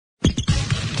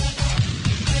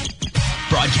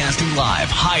Broadcasting live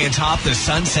high atop the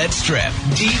Sunset Strip,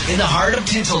 deep in the heart of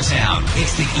Tinseltown.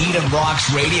 It's the Edom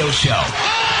Rocks radio show.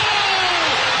 Oh,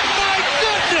 my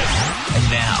goodness! And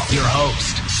now, your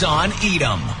host, Son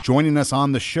Edom. Joining us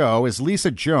on the show is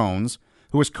Lisa Jones,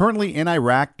 who is currently in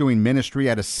Iraq doing ministry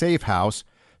at a safe house,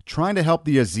 trying to help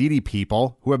the Yazidi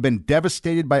people who have been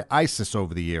devastated by ISIS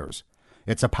over the years.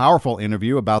 It's a powerful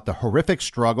interview about the horrific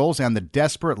struggles and the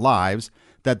desperate lives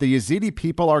that the Yazidi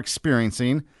people are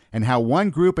experiencing and how one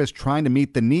group is trying to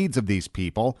meet the needs of these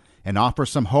people and offer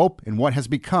some hope in what has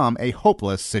become a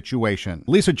hopeless situation.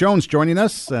 Lisa Jones joining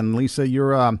us. And Lisa,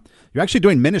 you're actually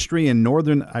doing ministry in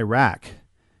northern Iraq,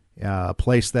 a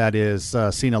place that is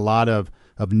seen a lot of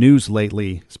news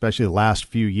lately, especially the last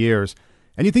few years.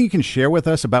 Anything you can share with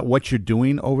us about what you're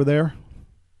doing over there?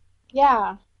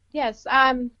 Yes.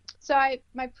 So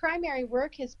my primary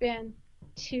work has been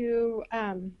to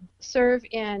serve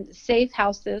in safe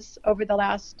houses over the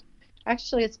last,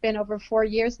 actually it's been over 4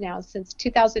 years now, since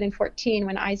 2014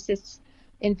 when ISIS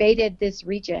invaded this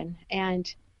region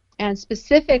and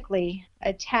specifically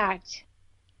attacked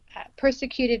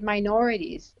persecuted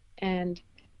minorities and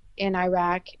in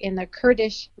Iraq, in the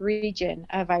Kurdish region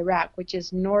of Iraq, which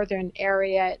is northern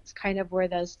area. It's kind of where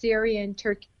the Syrian,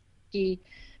 Turkey,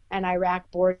 and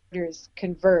Iraq borders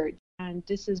converge. And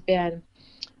this has been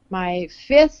my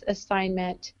 5th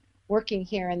assignment working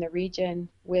here in the region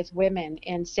with women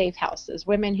in safe houses,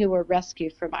 women who were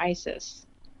rescued from ISIS.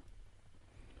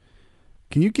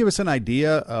 Can you give us an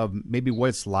idea of maybe what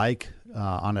it's like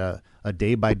on a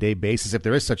day-by-day basis, if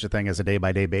there is such a thing as a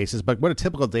day-by-day basis, but what a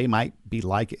typical day might be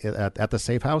like at the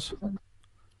safe house?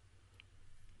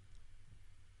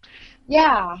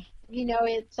 Yeah,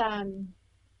 it's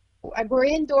we're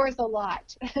indoors a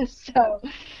lot, so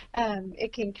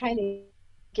it can kind of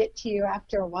get to you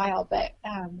after a while. But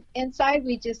inside,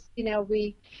 we just,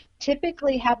 we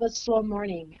typically have a slow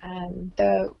morning.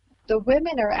 The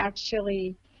women are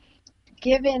actually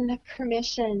given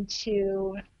permission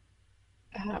to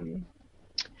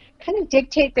kind of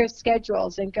dictate their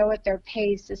schedules and go at their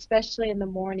pace, especially in the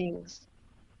mornings.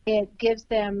 It gives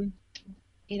them,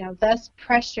 less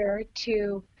pressure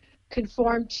to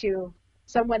conform to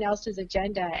someone else's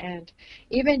agenda, and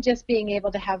even just being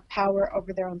able to have power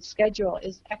over their own schedule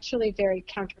is actually very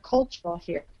countercultural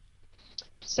here.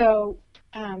 So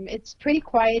it's pretty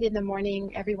quiet in the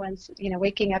morning. Everyone's,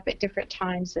 waking up at different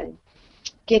times and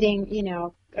getting,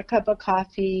 a cup of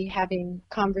coffee, having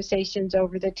conversations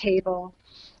over the table.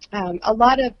 A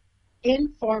lot of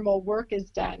informal work is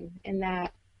done in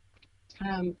that.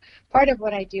 Part of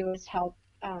what I do is help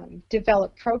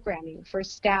develop programming for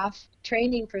staff,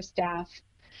 training for staff.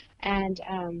 And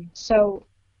so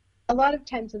a lot of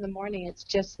times in the morning, it's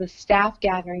just the staff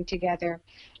gathering together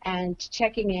and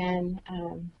checking in,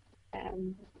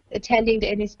 attending to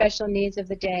any special needs of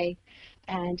the day.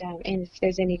 And if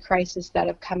there's any crisis that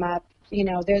have come up,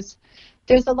 there's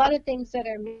a lot of things that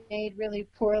are made really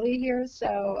poorly here.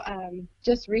 So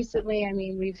just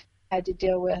recently, we've had to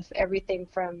deal with everything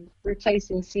from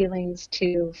replacing ceilings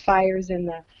to fires in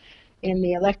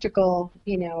the electrical,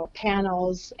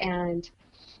 panels, and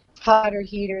hot water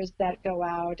heaters that go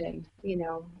out, and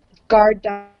guard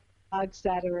dogs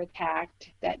that are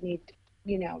attacked that need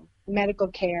medical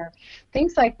care,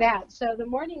 things like that. So the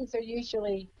mornings are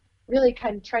usually really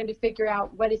kind of trying to figure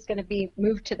out what is going to be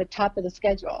moved to the top of the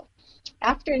schedule.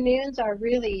 Afternoons are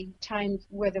really times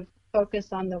where the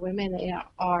focus on the women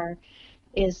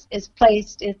is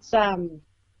placed. It's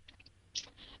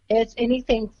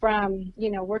anything from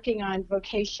working on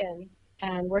vocation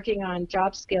and working on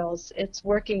job skills. It's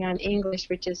working on English,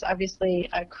 which is obviously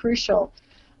a crucial.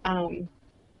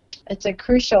 It's a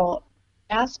crucial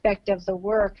aspect of the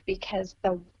work, because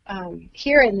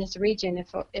here in this region,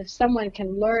 if someone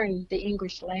can learn the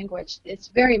English language,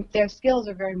 their skills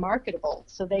are very marketable,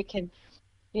 so they can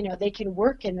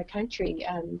work in the country,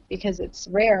 because it's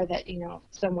rare that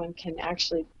someone can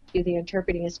actually do the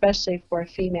interpreting, especially for a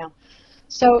female.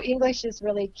 So English is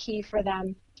really key for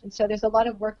them, and so there's a lot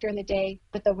of work during the day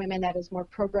with the women that is more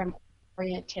program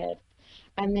oriented,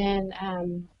 and then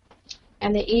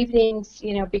and the evenings,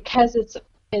 because it's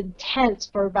intense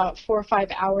for about 4 or 5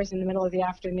 hours in the middle of the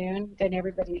afternoon, then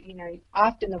everybody,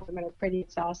 often the women are pretty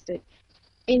exhausted.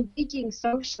 Engaging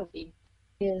socially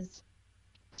is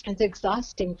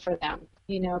exhausting for them,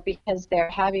 because they're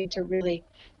having to really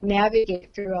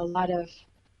navigate through a lot of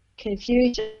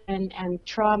confusion and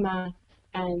trauma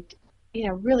and,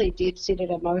 really deep-seated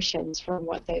emotions from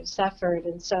what they've suffered.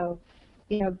 And so,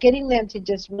 getting them to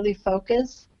just really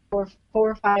focus for 4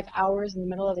 or 5 hours in the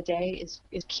middle of the day is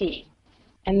key.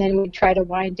 And then we try to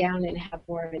wind down and have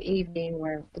more of an evening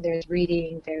where there's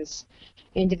reading, there's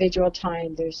individual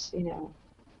time, there's,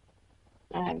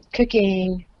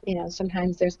 cooking,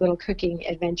 sometimes there's little cooking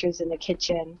adventures in the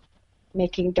kitchen,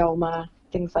 making dolma,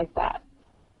 things like that.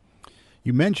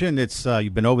 You mentioned it's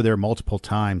you've been over there multiple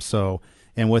times, so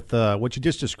and with what you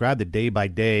just described, the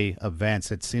day-by-day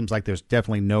events, it seems like there's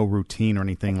definitely no routine or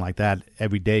anything like that.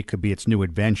 Every day could be its new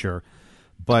adventure.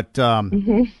 But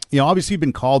obviously you've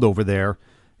been called over there,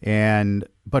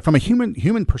 but from a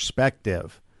human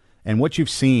perspective, and what you've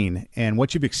seen and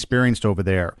what you've experienced over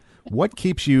there, what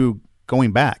keeps you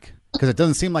going back? Because it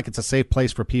doesn't seem like it's a safe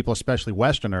place for people, especially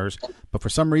Westerners, but for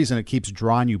some reason it keeps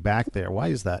drawing you back there. Why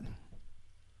is that?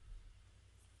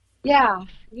 Yeah,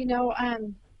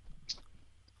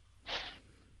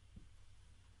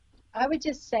 I would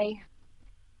just say,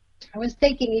 I was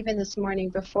thinking even this morning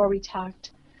before we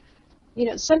talked,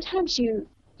 sometimes you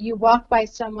walk by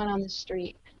someone on the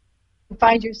street and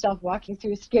find yourself walking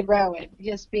through Skid Row and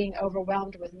just being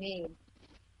overwhelmed with need.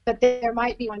 But there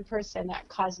might be one person that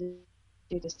causes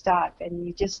you to stop, and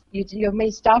you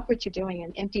may stop what you're doing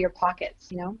and empty your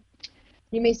pockets, You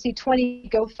may see 20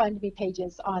 GoFundMe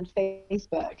pages on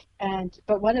Facebook,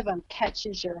 but one of them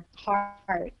catches your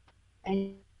heart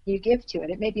and you give to it.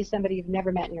 It may be somebody you've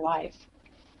never met in your life.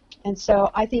 And so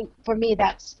I think for me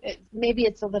maybe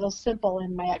it's a little simple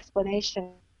in my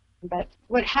explanation, but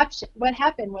what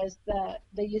happened was the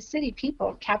Yasidi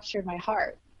people captured my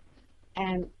heart.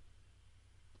 And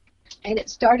it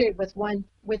started with one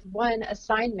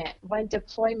assignment, one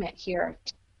deployment here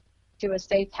to a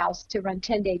safe house to run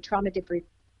 10-day trauma debrief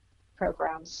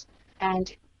programs,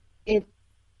 and it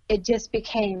just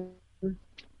became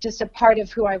just a part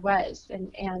of who I was,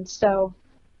 and so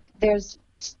there's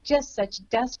just such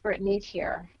desperate need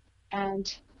here,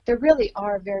 and there really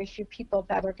are very few people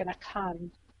that are going to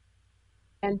come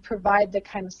and provide the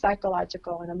kind of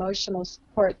psychological and emotional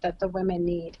support that the women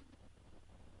need.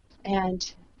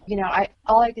 And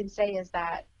all I can say is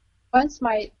that once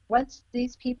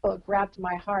these people grabbed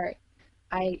my heart,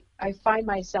 I find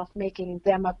myself making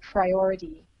them a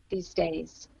priority these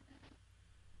days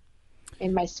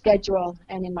in my schedule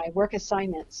and in my work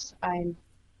assignments.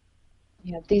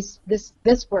 This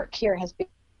work here has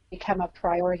become a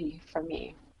priority for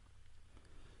me.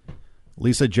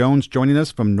 Lisa Jones joining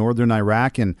us from northern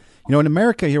Iraq, and in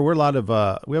America here we have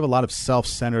a lot of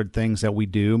self-centered things that we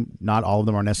do. Not all of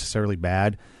them are necessarily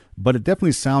bad, but it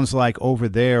definitely sounds like over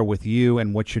there with you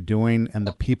and what you're doing and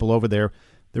the people over there,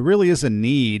 there really is a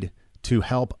need to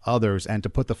help others and to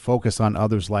put the focus on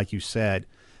others, like you said.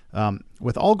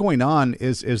 With all going on,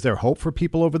 is there hope for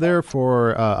people over there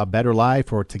for a better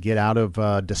life or to get out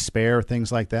of despair,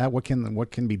 things like that? What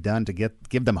can be done to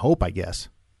give them hope, I guess?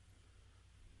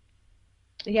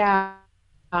 Yeah,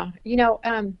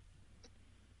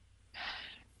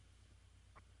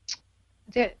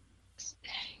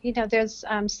 there's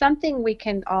something we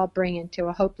can all bring into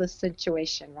a hopeless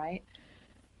situation, right?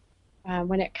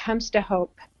 When it comes to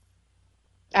hope,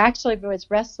 I actually been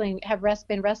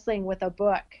wrestling with a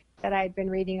book that I had been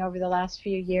reading over the last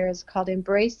few years called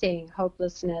Embracing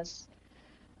Hopelessness.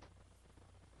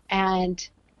 And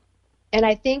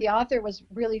I think the author was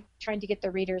really trying to get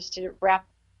the readers to wrap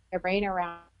their brain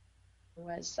around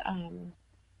was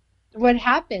what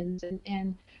happens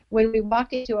and when we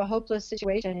walk into a hopeless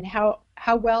situation, and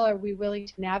how well are we willing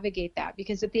to navigate that?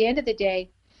 Because at the end of the day,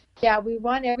 yeah, we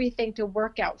want everything to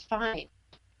work out fine.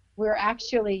 We're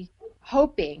actually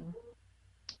hoping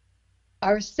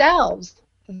ourselves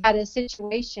that a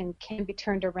situation can be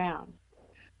turned around.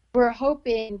 We're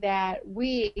hoping that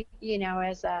we,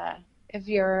 if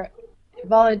you're a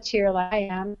volunteer like I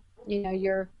am,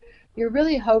 you're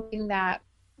really hoping that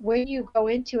when you go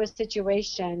into a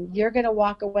situation, you're going to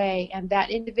walk away and that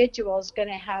individual is going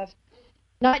to have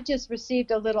not just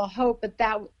received a little hope, but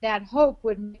that hope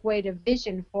would make way to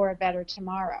vision for a better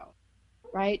tomorrow,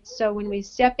 right? So when we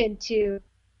step into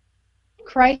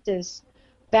crisis,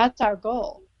 that's our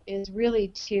goal, is really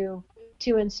to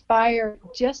inspire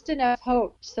just enough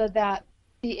hope so that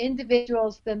the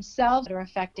individuals themselves that are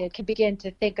affected can begin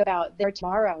to think about their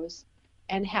tomorrows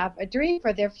and have a dream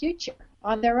for their future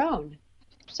on their own.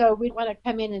 So we want to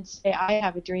come in and say, I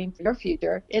have a dream for your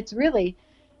future.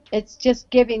 It's just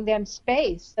giving them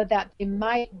space so that they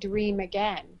might dream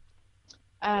again.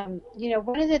 One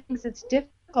of the things that's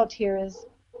difficult here is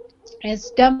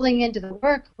stumbling into the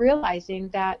work, realizing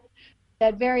that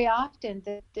very often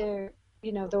that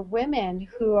the women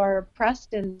who are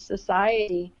oppressed in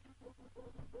society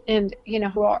and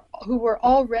who were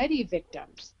already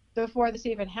victims before this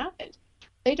even happened,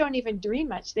 they don't even dream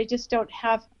much. They just don't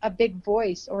have a big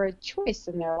voice or a choice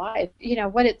in their life.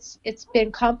 It's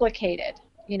been complicated,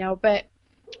 but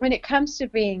when it comes to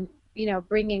being,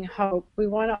 bringing hope, we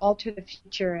want to alter the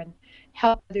future and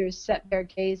help others set their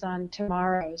gaze on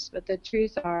tomorrows. But the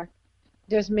truth are,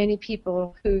 there's many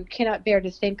people who cannot bear to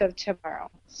think of tomorrow.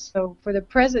 So for the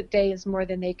present day is more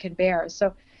than they can bear.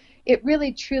 So it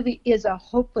really truly is a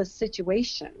hopeless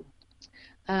situation.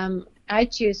 I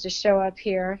choose to show up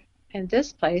here in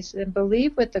this place and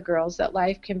believe with the girls that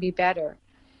life can be better.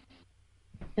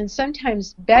 And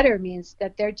sometimes better means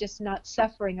that they're just not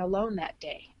suffering alone that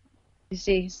day. You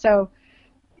see, so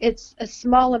it's a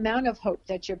small amount of hope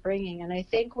that you're bringing, and I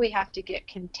think we have to get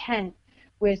content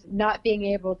with not being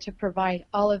able to provide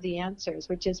all of the answers,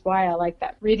 which is why I like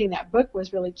that. Reading that book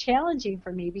was really challenging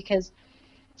for me, because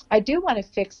I do want to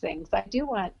fix things. I do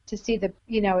want to see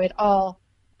it all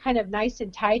kind of nice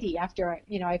and tidy after,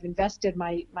 I've invested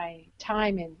my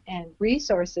time and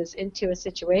resources into a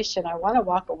situation. I want to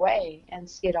walk away and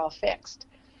see it all fixed.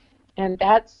 And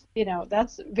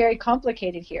that's very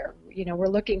complicated here. We're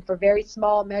looking for very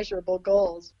small, measurable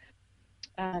goals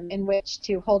in which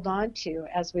to hold on to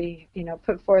as we,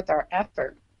 put forth our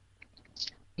effort.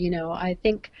 I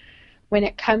think when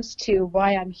it comes to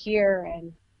why I'm here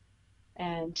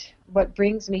and what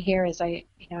brings me here is I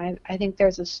think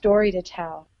there's a story to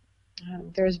tell.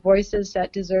 There's voices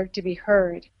that deserve to be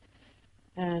heard,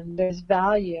 and there's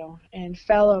value in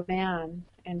fellow man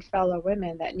and fellow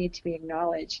women that need to be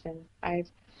acknowledged. And I've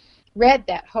read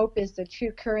that hope is the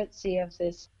true currency of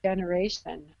this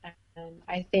generation, and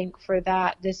I think for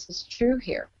that this is true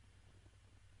here.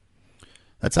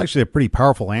 That's actually a pretty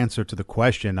powerful answer to the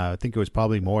question. I think it was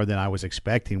probably more than I was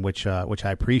expecting, which I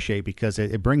appreciate, because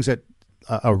it brings it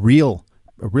a real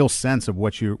sense of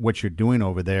what you're doing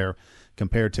over there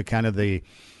compared to kind of the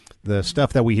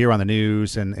stuff that we hear on the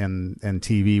news and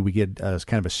TV. We get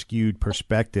kind of a skewed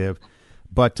perspective.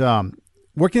 But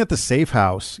working at the Safe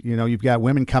House, you've got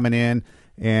women coming in,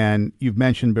 and you've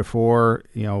mentioned before,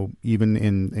 even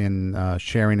in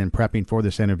sharing and prepping for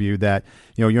this interview, that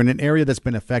you're in an area that's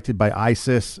been affected by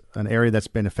ISIS, an area that's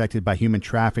been affected by human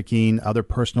trafficking, other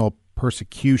personal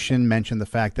persecution. Mentioned the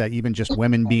fact that even just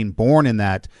women being born in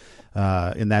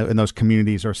those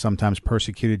communities are sometimes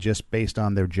persecuted just based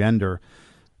on their gender.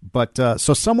 But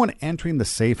so someone entering the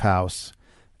Safe House,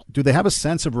 do they have a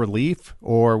sense of relief,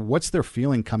 or what's their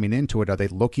feeling coming into it? Are they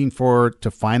looking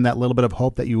to find that little bit of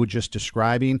hope that you were just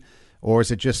describing, or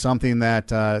is it just something that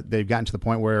they've gotten to the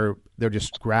point where they're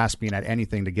just grasping at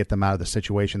anything to get them out of the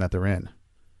situation that they're in?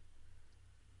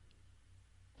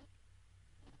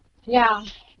 Yeah,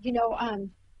 and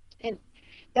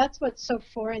that's what's so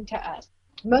foreign to us.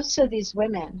 Most of these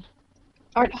women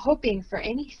aren't hoping for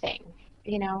anything,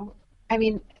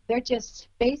 they're just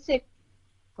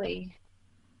basically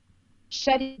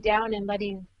shutting down and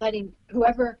letting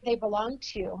whoever they belong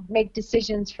to make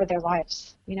decisions for their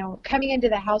lives. Coming into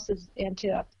the houses, into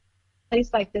a place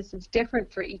like this is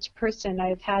different for each person.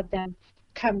 I've had them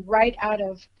come right out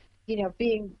of,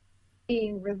 being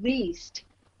released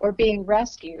or being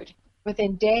rescued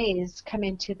within days, come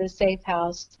into the Safe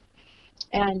House,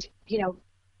 and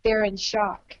they're in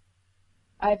shock.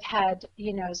 I've had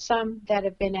some that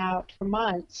have been out for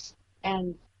months,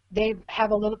 and they've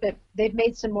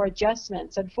made some more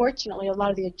adjustments. Unfortunately, a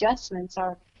lot of the adjustments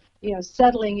are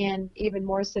settling in even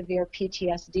more severe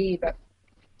PTSD. But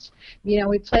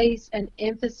we place an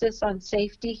emphasis on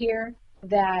safety here,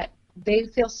 that they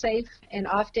feel safe, and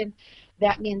often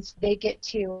that means they get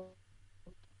to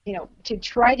to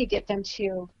try to get them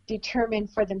to determine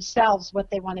for themselves what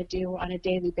they want to do on a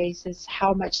daily basis,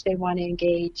 how much they want to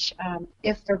engage,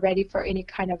 if they're ready for any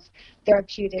kind of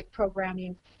therapeutic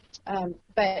programming.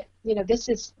 But this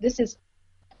is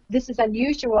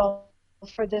unusual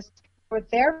for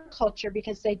their culture,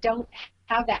 because they don't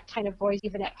have that kind of voice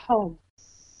even at home.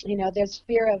 There's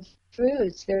fear of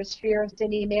foods, there's fear of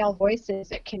any male voices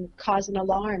that can cause an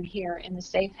alarm here in the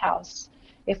Safe House.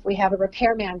 If we have a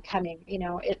repairman coming,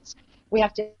 we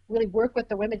have to really work with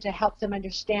the women to help them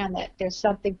understand that there's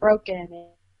something broken,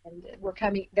 and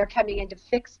they're coming in to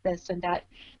fix this, and that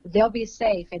they'll be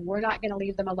safe, and we're not going to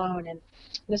leave them alone. And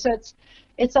so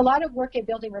it's a lot of work in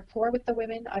building rapport with the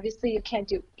women. Obviously, you can't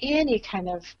do any kind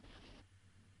of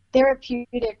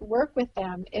therapeutic work with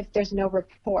them if there's no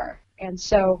rapport. And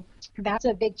so that's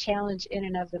a big challenge in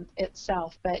and of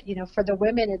itself. But, for the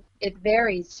women, it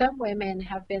varies. Some women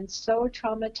have been so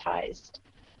traumatized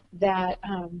that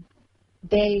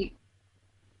they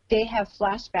have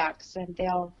flashbacks, and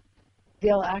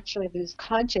they'll actually lose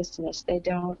consciousness. They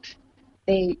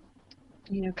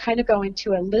kind of go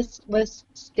into a listless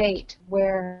state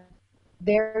where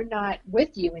they're not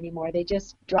with you anymore. They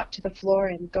just drop to the floor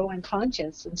and go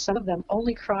unconscious. And some of them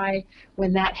only cry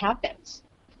when that happens.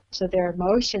 So their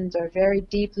emotions are very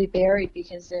deeply buried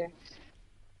because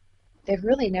they've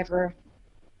really never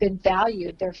been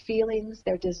valued. Their feelings,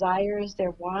 their desires,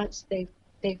 their wants,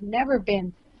 they've never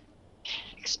been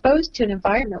exposed to an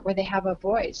environment where they have a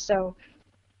voice. So,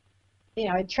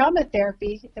 in trauma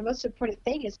therapy, the most important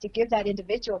thing is to give that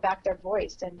individual back their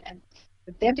voice and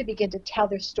for them to begin to tell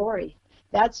their story.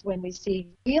 That's when we see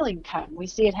healing come. We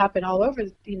see it happen all over,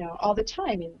 all the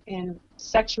time in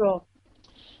sexual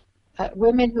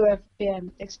women who have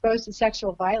been exposed to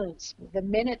sexual violence. The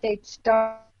minute they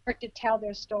start to tell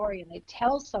their story and they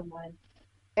tell someone,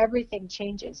 everything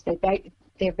changes.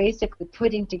 They're basically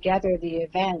putting together the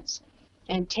events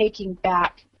and taking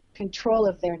back control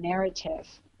of their narrative.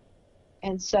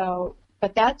 And so,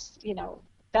 but that's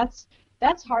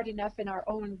hard enough in our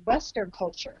own Western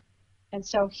culture. And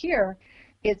so here,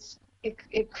 it's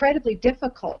incredibly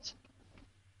difficult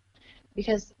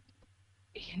because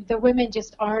the women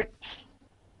just aren't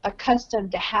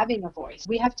accustomed to having a voice.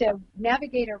 We have to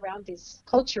navigate around these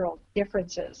cultural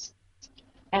differences,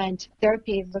 and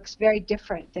therapy looks very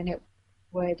different than it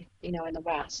would, in the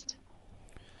West.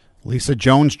 Lisa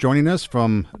Jones joining us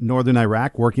from northern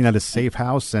Iraq, working at a safe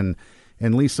house. And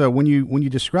Lisa, when you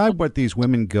describe what these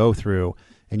women go through,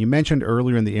 and you mentioned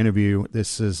earlier in the interview,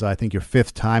 this is, I think, your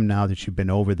 5th time now that you've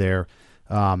been over there.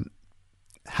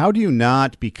 How do you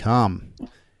not become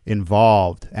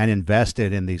involved and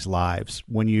invested in these lives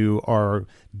when you are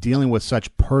dealing with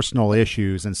such personal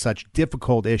issues and such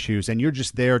difficult issues, and you're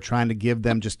just there trying to give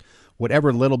them just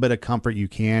whatever little bit of comfort you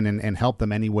can and help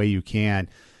them any way you can?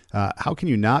 How can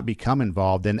you not become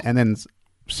involved? And then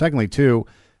secondly, too,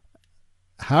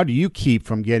 how do you keep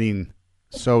from getting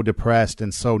so depressed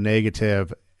and so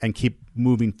negative and keep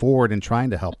moving forward and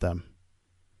trying to help them?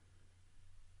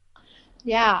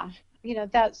 Yeah,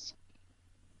 that's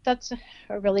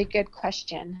a really good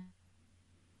question.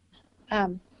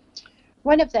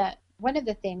 One of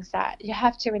the things that you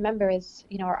have to remember is,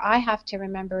 or I have to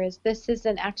remember is, this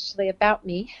isn't actually about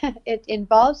me. It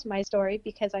involves my story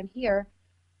because I'm here.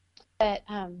 But,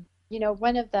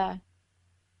 one of the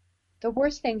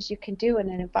worst things you can do in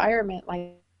an environment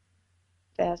like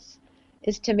this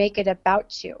is to make it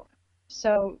about you.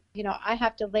 So, I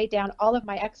have to lay down all of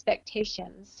my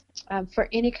expectations for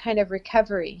any kind of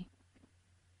recovery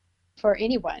for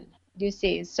anyone, you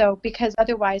see. So, because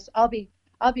otherwise I'll be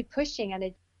pushing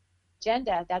an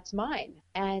agenda that's mine.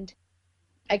 And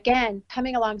again,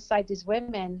 coming alongside these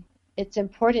women, it's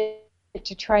important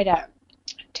to try to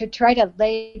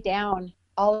lay down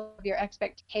all of your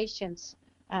expectations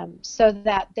so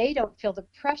that they don't feel the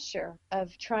pressure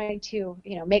of trying to,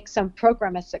 make some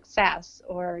program a success,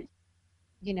 or,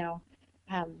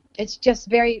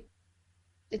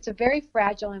 it's a very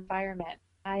fragile environment.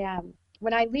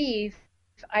 When I leave,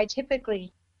 I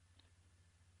typically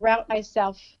route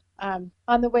myself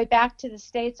on the way back to the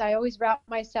States. I always route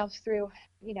myself through,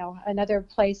 another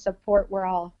place of port where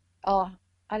I'll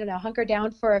hunker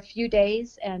down for a few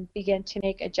days and begin to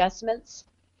make adjustments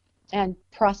and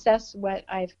process what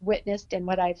I've witnessed and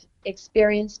what I've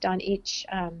experienced on each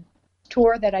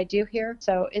tour that I do here.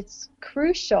 So it's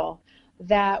crucial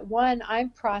that, one,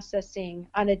 I'm processing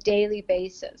on a daily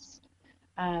basis,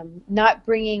 not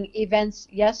bringing events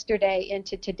yesterday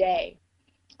into today.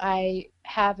 I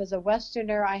have, as a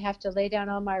Westerner, I have to lay down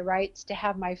all my rights to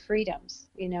have my freedoms.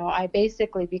 I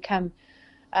basically become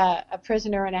a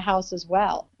prisoner in a house as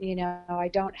well. I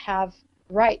don't have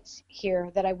rights here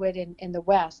that I would in the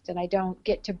West, and I don't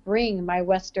get to bring my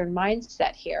Western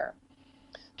mindset here.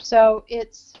 So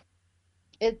it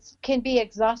can be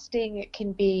exhausting, it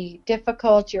can be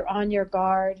difficult, you're on your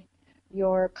guard,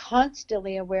 you're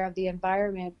constantly aware of the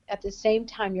environment. At the same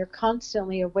time, you're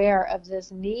constantly aware of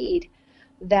this need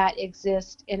that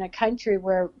exists in a country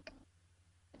where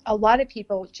a lot of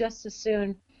people just as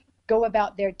soon go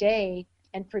about their day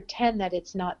and pretend that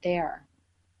it's not there.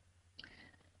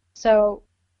 So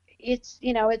it's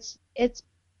been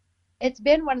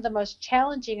one of the most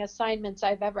challenging assignments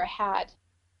I've ever had,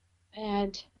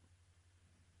 and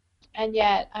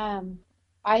yet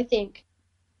I think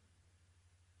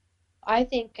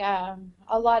a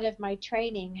lot of my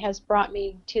training has brought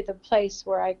me to the place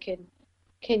where I can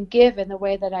give in the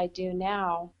way that I do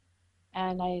now.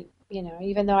 And I,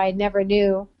 even though I never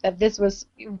knew that this was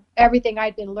everything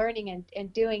I'd been learning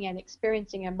and doing and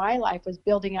experiencing in my life was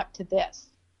building up to this.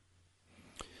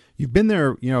 You've been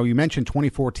there, you mentioned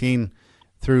 2014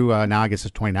 through now I guess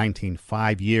it's 2019,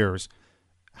 5 years.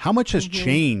 How much has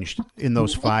changed in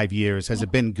those 5 years? Has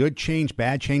it been good change,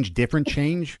 bad change, different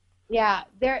change? Yeah,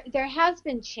 there has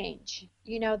been change.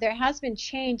 There has been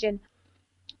change, and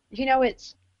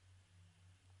it's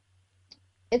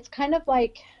kind of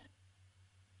like,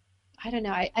 I don't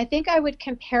know. I think I would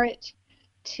compare it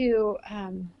to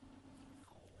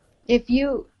if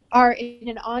you are in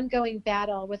an ongoing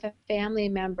battle with a family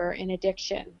member in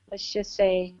addiction. Let's just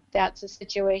say that's a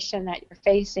situation that you're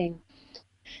facing.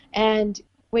 And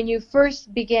when you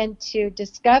first begin to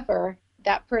discover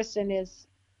that person is,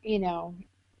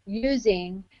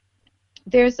 using,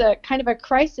 there's a kind of a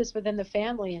crisis within the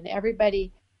family, and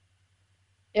everybody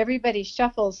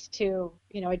shuffles to,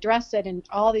 address it, and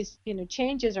all these,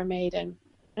 changes are made,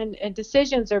 and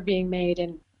decisions are being made,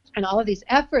 and all of these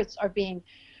efforts are being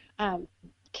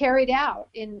carried out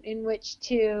in which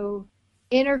to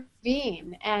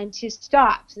intervene and to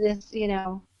stop this,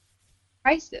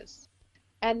 crisis.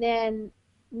 And then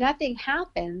nothing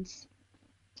happens.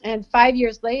 And 5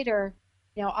 years later,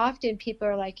 often people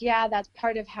are like, yeah, that's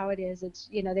part of how it is. It's,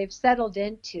 they've settled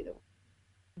into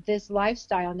this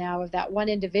lifestyle now of that one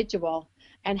individual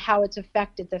and how it's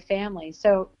affected the family.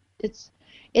 So it's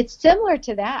similar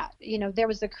to that. There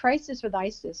was a crisis with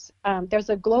ISIS. There's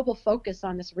a global focus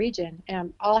on this region,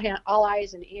 and all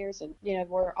eyes and ears, and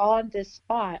we're on this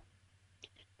spot.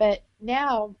 But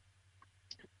now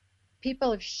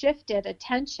people have shifted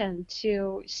attention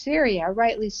to Syria,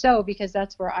 rightly so, because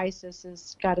that's where ISIS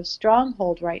has got a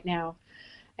stronghold right now.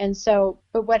 And so,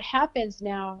 but what happens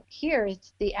now here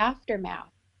is the aftermath.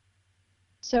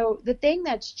 So the thing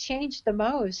that's changed the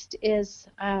most is,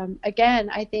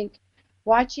 again, I think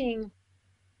watching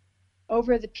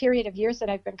over the period of years that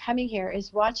I've been coming here,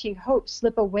 is watching hope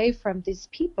slip away from these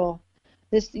people,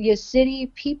 this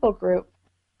Yazidi people group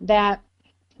that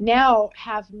now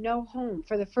have no home.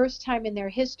 For the first time in their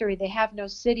history, they have no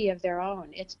city of their own.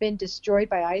 It's been destroyed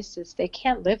by ISIS. They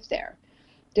can't live there.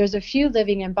 There's a few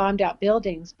living in bombed out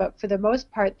buildings, but for the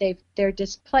most part, they're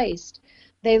displaced.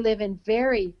 They live in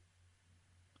very,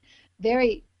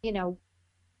 very,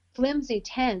 flimsy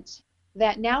tents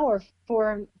that now are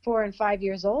 4 and 5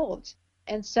 years old.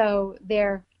 And so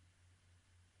they're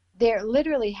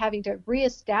literally having to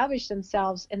reestablish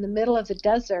themselves in the middle of the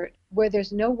desert where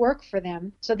there's no work for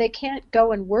them. So they can't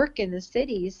go and work in the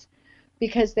cities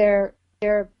because they're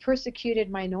a persecuted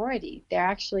minority. They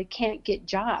actually can't get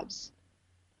jobs.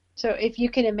 So if you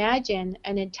can imagine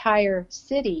an entire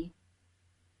city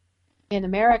in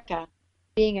America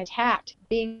being attacked,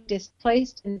 being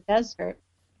displaced in the desert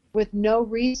with no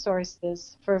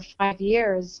resources for 5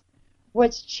 years,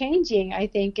 what's changing, I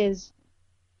think, is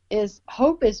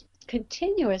hope is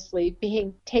continuously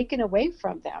being taken away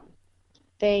from them.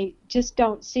 They just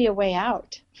don't see a way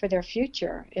out for their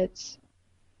future. It's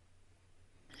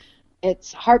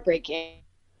heartbreaking,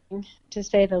 to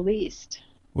say the least.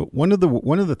 Well, one of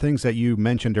the things that you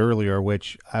mentioned earlier,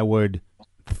 which I would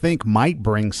think might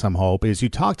bring some hope, is you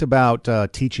talked about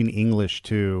teaching English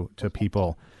to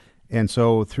people. And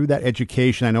so through that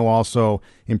education, I know also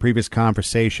in previous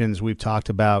conversations, we've talked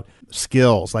about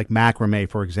skills like macrame,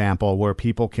 for example, where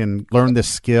people can learn this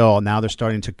skill. Now they're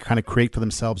starting to kind of create for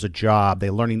themselves a job.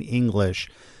 They're learning English,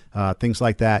 things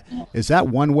like that. Is that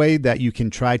one way that you can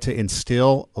try to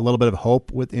instill a little bit of hope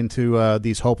into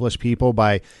these hopeless people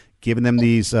by giving them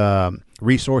these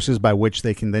resources by which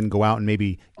they can then go out and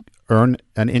maybe earn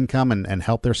an income and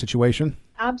help their situation?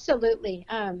 Absolutely.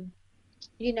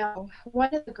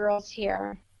 One of the girls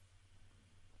here,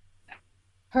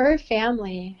 her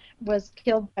family was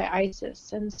killed by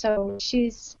ISIS, and so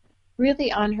she's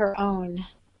really on her own.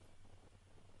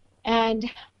 And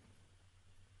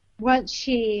once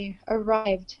she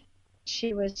arrived,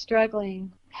 she was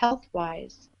struggling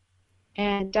health-wise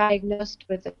and diagnosed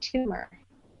with a tumor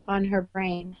on her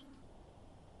brain.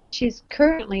 She's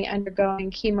currently undergoing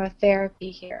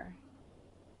chemotherapy here.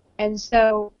 And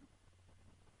so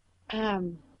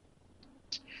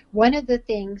one of the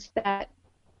things that,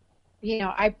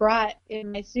 I brought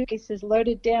in my suitcases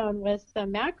loaded down was the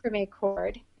macrame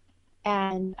cord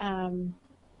and,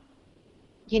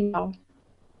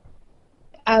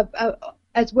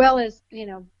 as well as,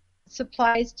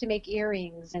 supplies to make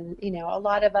earrings and, a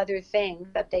lot of other things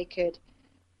that they could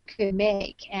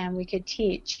make and we could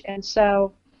teach. And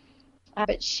so,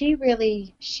 but she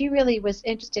really was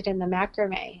interested in the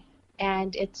macrame,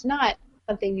 and it's not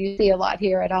something you see a lot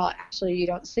here at all. Actually, you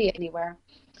don't see it anywhere.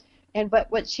 And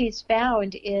but what she's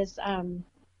found is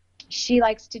she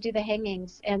likes to do the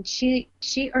hangings, and she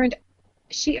earned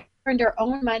her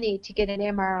own money to get an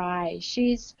MRI.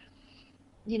 She's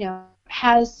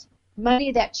has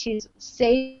money that she's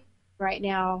saving right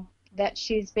now that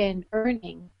she's been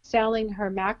earning selling her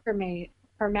macrame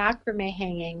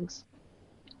hangings.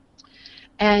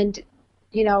 And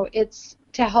it's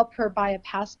to help her buy a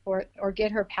passport or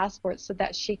get her passport so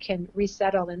that she can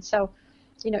resettle. And so,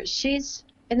 she's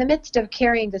in the midst of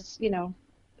carrying this,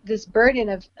 this burden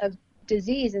of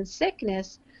disease and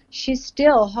sickness. She's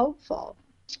still hopeful.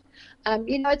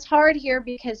 It's hard here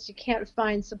because you can't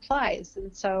find supplies.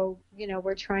 And so,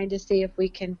 we're trying to see if we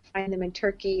can find them in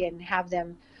Turkey and have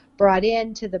them brought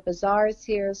in to the bazaars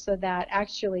here so that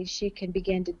actually she can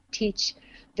begin to teach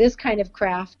this kind of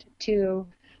craft to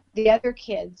the other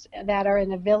kids that are in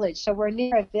the village. So we're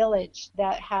near a village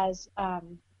that has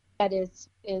that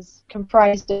is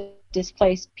comprised of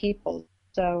displaced people.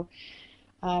 So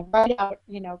right out,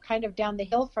 kind of down the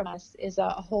hill from us is a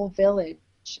whole village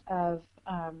of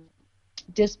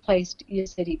displaced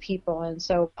Yazidi people, and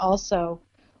so also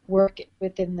work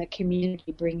within the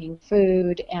community, bringing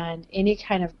food and any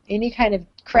kind of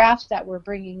crafts that we're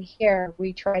bringing here.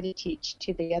 We try to teach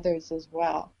to the others as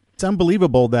well. It's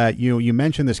unbelievable that you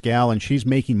mentioned this gal and she's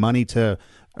making money to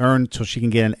earn so she can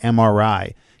get an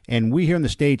MRI. And we here in the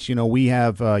States, we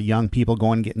have young people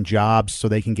going and getting jobs so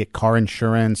they can get car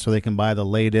insurance, so they can buy the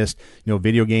latest,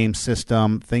 video game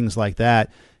system, things like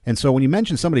that. And so when you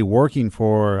mention somebody working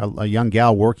for a young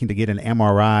gal working to get an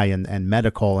MRI and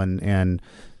medical and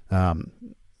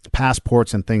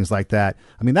passports and things like that,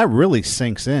 I mean, that really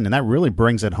sinks in and that really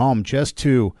brings it home just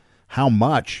to how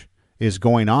much is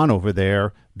going on over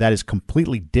there that is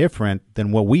completely different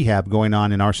than what we have going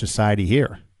on in our society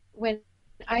here. When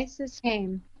ISIS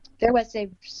came, there was a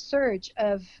surge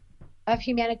of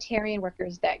humanitarian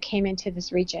workers that came into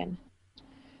this region.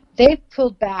 They've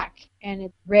pulled back, and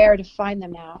it's rare to find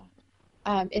them now.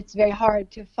 It's very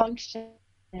hard to function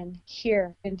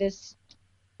here in this,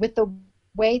 with the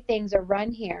way things are run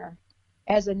here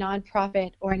as a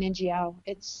nonprofit or an NGO.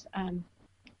 It's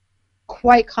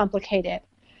quite complicated.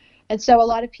 And so a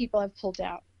lot of people have pulled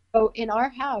out. So in our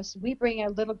house, we bring a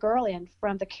little girl in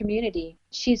from the community.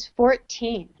 She's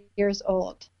 14 years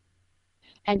old.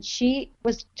 And she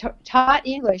was taught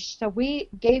English, so we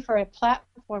gave her a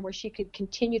platform where she could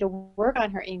continue to work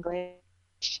on her English.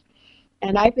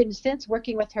 And I've been since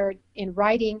working with her in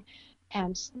writing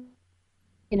and,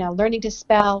 learning to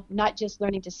spell, not just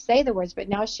learning to say the words, but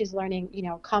now she's learning,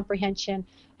 comprehension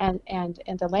and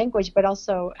the language, but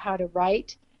also how to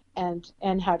write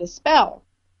and how to spell.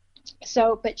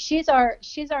 So, but she's our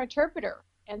interpreter.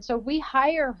 And so we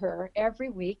hire her every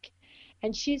week,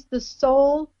 and she's the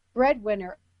sole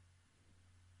breadwinner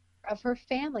of her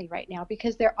family right now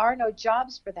because there are no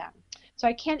jobs for them. So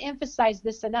I can't emphasize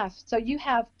this enough. So you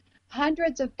have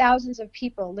hundreds of thousands of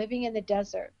people living in the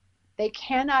desert. They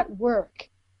cannot work.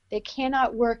 They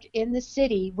cannot work in the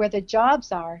city where the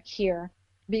jobs are here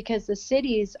because the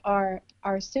cities are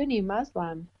Sunni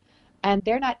Muslim and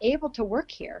they're not able to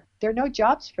work here. There are no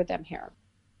jobs for them here.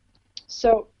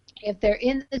 So if they're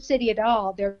in the city at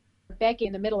all, they're begging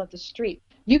in the middle of the street.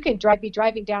 You can be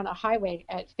driving down a highway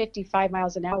at 55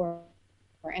 miles an hour,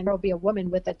 and there'll be a woman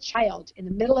with a child in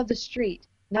the middle of the street,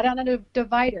 not on a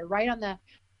divider, right on the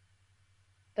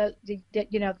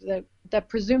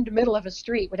presumed middle of a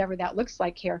street, whatever that looks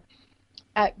like here,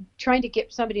 trying to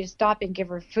get somebody to stop and give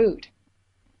her food.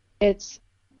 It's,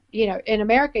 in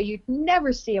America, you'd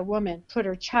never see a woman put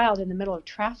her child in the middle of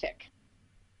traffic.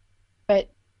 But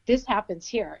this happens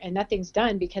here, and nothing's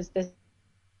done because this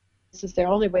is their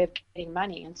only way of getting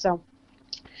money. And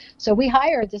so we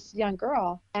hired this young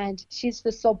girl, and she's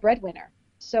the sole breadwinner.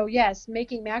 So yes,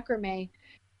 making macrame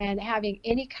and having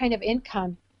any kind of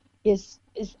income is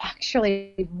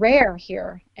actually rare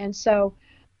here. And so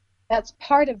that's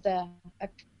part of the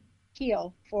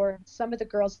appeal for some of the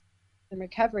girls in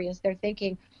recovery is they're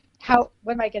thinking,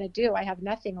 what am I going to do? I have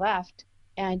nothing left.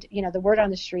 And, the word on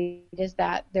the street is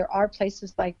that there are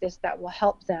places like this that will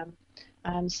help them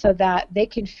so that they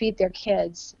can feed their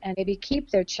kids and maybe keep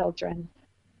their children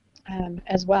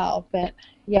as well. But,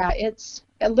 yeah, it's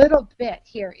a little bit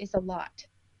here is a lot,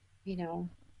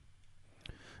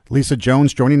 Lisa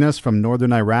Jones joining us from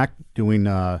northern Iraq doing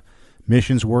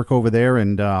missions work over there.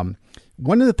 And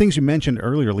one of the things you mentioned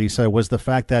earlier, Lisa, was the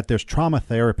fact that there's trauma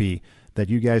therapy that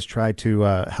you guys try to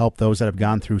help those that have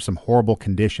gone through some horrible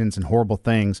conditions and horrible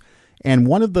things. And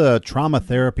one of the trauma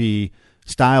therapy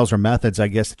styles or methods, I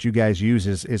guess, that you guys use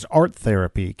is art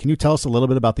therapy. Can you tell us a little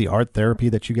bit about the art therapy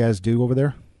that you guys do over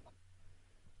there?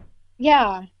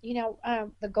 Yeah,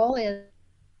 the goal is,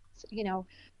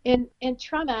 in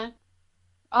trauma,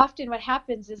 often what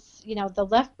happens is, the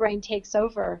left brain takes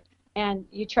over and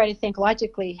you try to think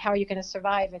logically, how are you going to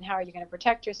survive and how are you going to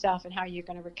protect yourself and how are you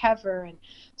going to recover? And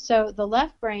so the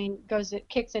left brain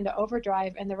kicks into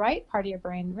overdrive, and the right part of your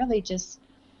brain really just,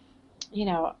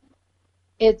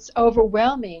 it's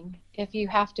overwhelming if you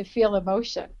have to feel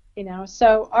emotion.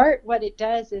 So art, what it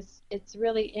does is it's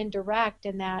really indirect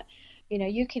in that,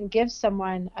 you can give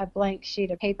someone a blank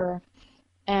sheet of paper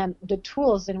and the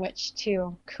tools in which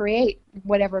to create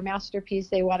whatever masterpiece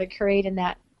they want to create in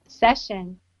that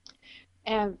session.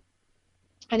 And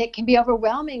it can be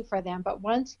overwhelming for them, but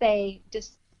once they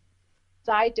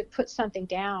decide to put something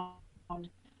down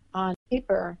on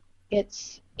paper,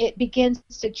 it begins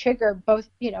to trigger both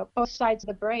sides of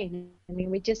the brain. I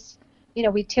mean,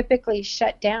 we typically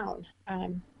shut down,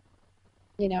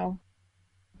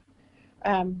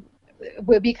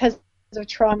 because of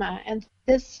trauma, and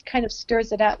this kind of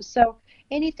stirs it up. So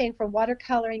anything from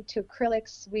watercoloring to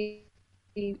acrylics, we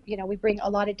bring a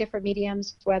lot of different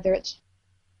mediums, whether it's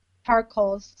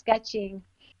charcoal, sketching,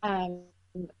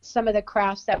 some of the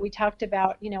crafts that we talked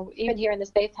about. Even here in the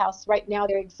Safe House right now,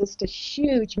 there exists a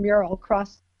huge mural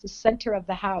across the center of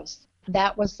the house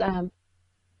that was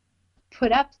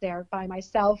put up there by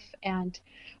myself and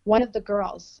one of the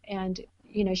girls. And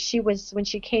when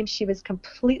she came, she was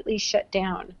completely shut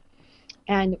down,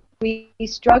 and we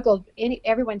struggled.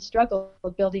 Everyone struggled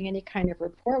building any kind of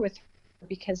rapport with her,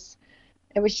 because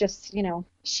it was just,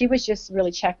 she was just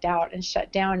really checked out and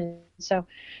shut down. And so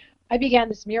I began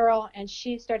this mural, and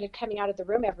she started coming out of the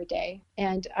room every day,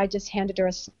 and I just handed her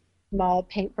a small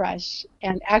paintbrush.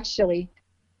 And actually,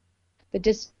 the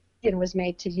decision was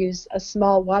made to use a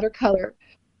small watercolor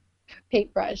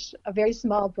paintbrush, a very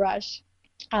small brush,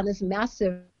 on this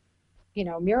massive,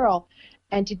 mural,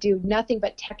 and to do nothing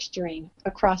but texturing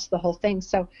across the whole thing.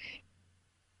 So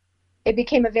it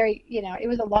became a very, it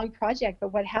was a long project,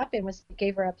 but what happened was it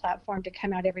gave her a platform to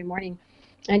come out every morning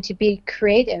and to be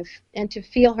creative and to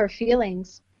feel her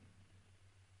feelings.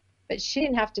 But she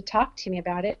didn't have to talk to me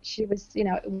about it. She was,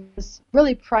 it was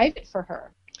really private for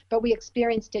her, but we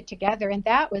experienced it together. And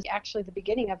that was actually the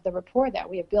beginning of the rapport that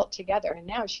we have built together. And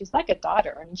now she's like a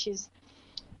daughter, and she's,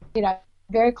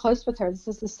 very close with her. This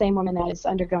is the same woman that is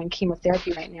undergoing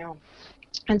chemotherapy right now.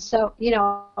 And so,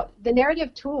 the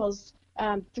narrative tools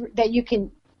that you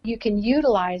can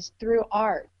utilize through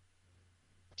art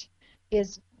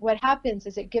is what happens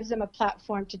is it gives them a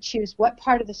platform to choose what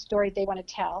part of the story they want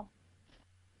to tell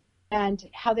and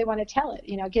how they want to tell it.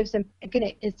 It gives them,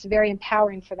 again, it's very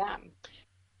empowering for them.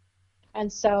 And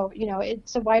so,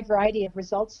 it's a wide variety of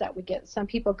results that we get. Some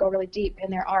people go really deep in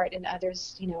their art, and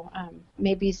others,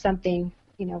 maybe something,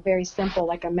 very simple,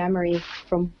 like a memory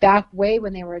from back way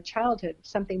when they were a childhood,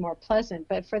 something more pleasant.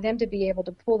 But for them to be able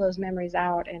to pull those memories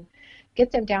out and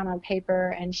get them down on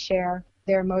paper and share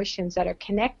their emotions that are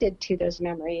connected to those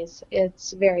memories,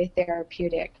 it's very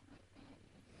therapeutic.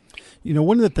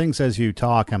 One of the things as you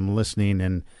talk, I'm listening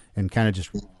and kind of just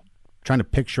trying to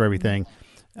picture everything.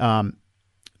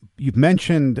 You've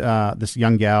mentioned this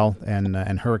young gal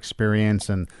and her experience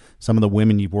and some of the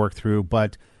women you've worked through,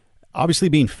 but obviously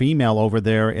being female over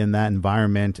there in that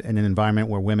environment, in an environment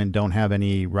where women don't have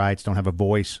any rights, don't have a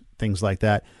voice, things like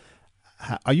that.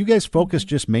 Are you guys focused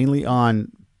just mainly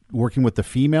on working with the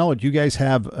female, or do you guys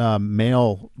have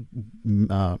male,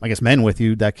 men with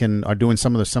you that are doing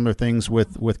some of the similar things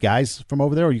with guys from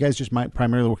over there, or you guys just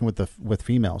primarily working with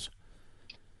females?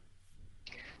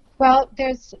 Well,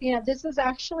 this is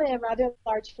actually a rather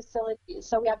large facility.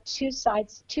 So we have two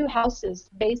sides, two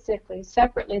houses, basically,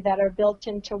 separately, that are built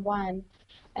into one.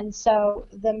 And so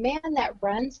the man that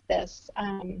runs this,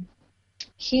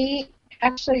 he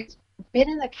actually been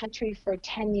in the country for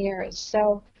 10 years.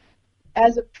 So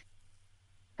as a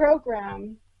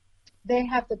program, they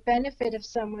have the benefit of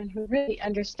someone who really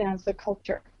understands the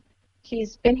culture.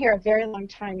 He's been here a very long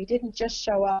time. He didn't just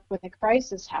show up when the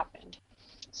crisis happened.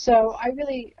 So I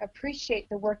really appreciate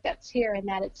the work that's here, and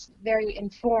that it's very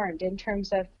informed in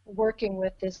terms of working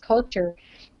with this culture.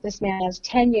 This man has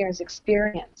 10 years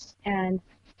experience. And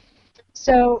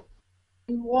so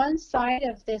on one side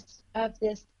of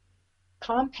this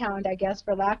compound, I guess,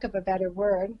 for lack of a better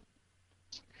word,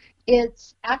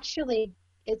 it's actually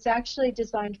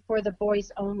designed for the boys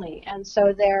only. And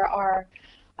so there are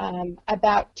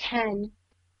about 10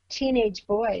 teenage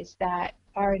boys that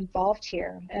are involved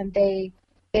here, and they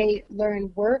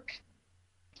learn work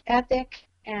ethic,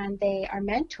 and they are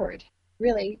mentored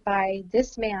really by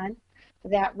this man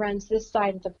that runs this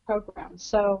side of the program.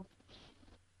 So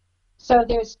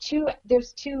there's two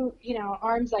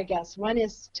arms, I guess. One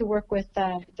is to work with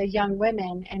the young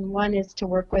women, and one is to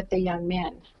work with the young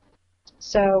men.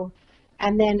 So,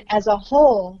 and then as a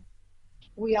whole,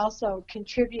 we also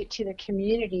contribute to the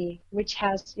community, which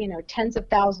has tens of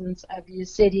thousands of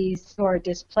Yazidis who are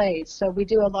displaced. So we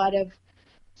do a lot of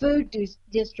food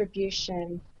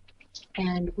distribution,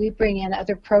 and we bring in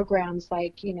other programs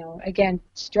like, again,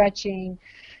 stretching,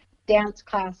 dance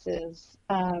classes,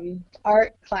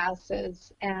 art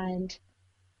classes, and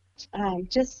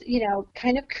just,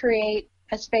 kind of create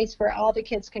a space where all the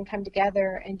kids can come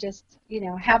together and just,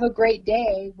 have a great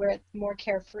day where it's more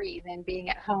carefree than being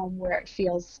at home where it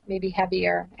feels maybe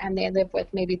heavier and they live with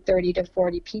maybe 30 to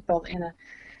 40 people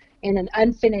in an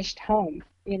unfinished home.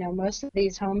 Most of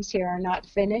these homes here are not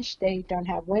finished. They don't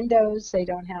have windows. They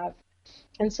don't have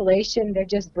insulation. They're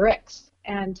just bricks.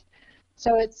 And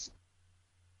so it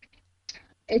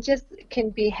just can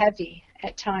be heavy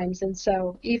at times. And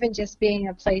so even just being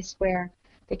a place where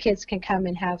the kids can come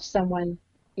and have someone,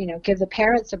 give the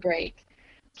parents a break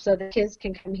so the kids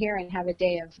can come here and have a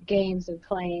day of games and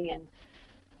playing. And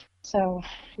so,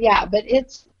 yeah, but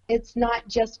it's not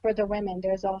just for the women.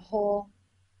 There's a whole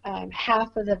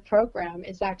half of the program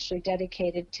is actually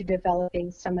dedicated to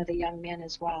developing some of the young men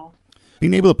as well.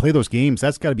 Being able to play those games,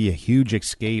 that's got to be a huge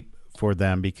escape for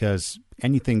them, because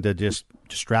anything to just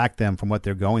distract them from what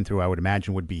they're going through, I would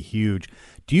imagine, would be huge.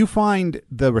 Do you find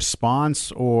the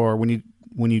response, or when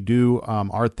you do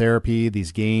art therapy,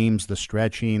 these games, the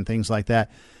stretching, things like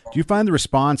that, do you find the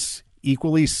response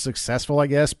equally successful, I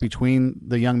guess, between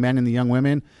the young men and the young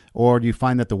women? Or do you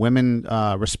find that the women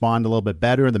respond a little bit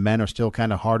better, the men are still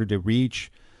kind of harder to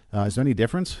reach? Is there any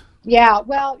difference? Yeah,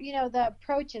 well, the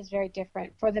approach is very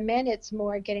different. For the men, it's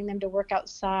more getting them to work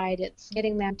outside. It's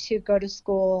getting them to go to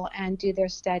school and do their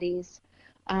studies.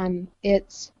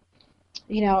 It's,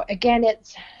 again,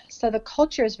 so the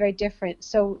culture is very different.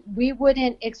 So we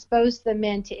wouldn't expose the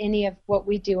men to any of what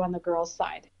we do on the girls'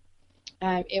 side.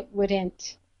 It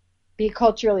wouldn't be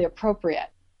culturally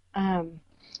appropriate.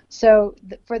 So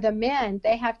for the men,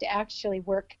 they have to actually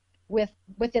work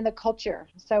within the culture.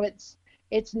 So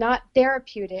it's not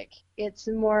therapeutic. It's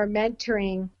more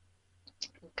mentoring,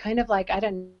 kind of like, I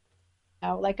don't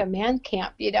know, like a man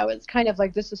camp. It's kind of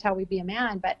like, this is how we be a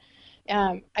man. But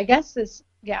I guess the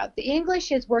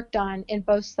English is worked on in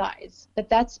both sides. But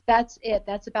that's it.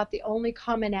 That's about the only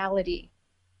commonality.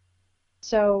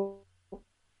 So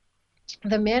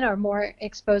the men are more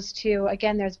exposed to,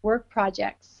 again, there's work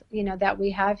projects, that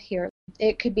we have here.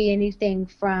 It could be anything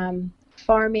from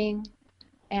farming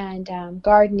and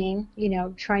gardening,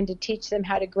 trying to teach them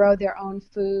how to grow their own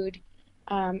food,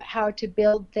 how to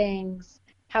build things,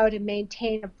 how to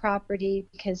maintain a property,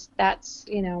 because that's,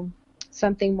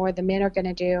 something more the men are going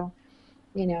to do,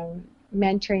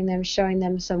 mentoring them, showing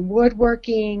them some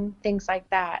woodworking, things like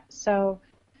that. So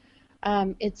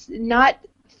it's not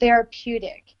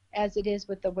therapeutic as it is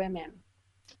with the women.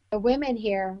 The women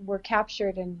here were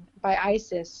captured by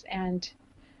ISIS and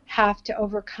have to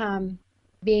overcome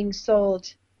being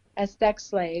sold as sex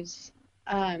slaves.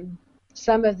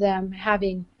 Some of them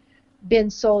having been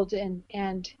sold and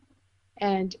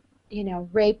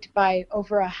raped by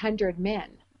over 100 men.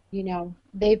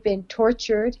 They've been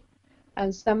tortured,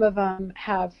 and some of them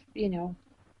have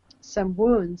some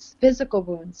wounds, physical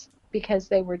wounds, because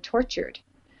they were tortured.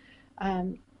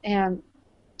 And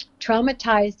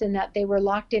traumatized in that they were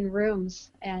locked in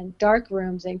rooms and dark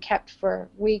rooms and kept for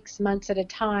weeks, months at a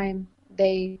time.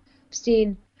 They've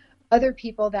seen other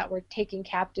people that were taken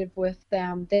captive with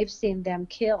them. They've seen them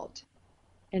killed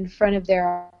in front of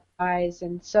their eyes.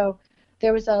 And so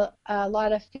there was a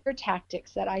lot of fear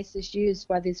tactics that ISIS used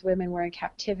while these women were in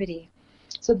captivity.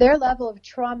 So their level of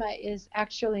trauma is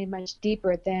actually much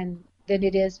deeper than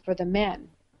it is for the men.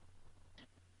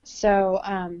 So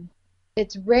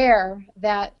it's rare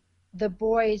that the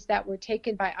boys that were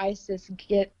taken by ISIS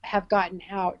have gotten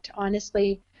out.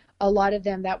 Honestly, a lot of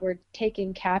them that were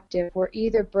taken captive were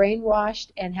either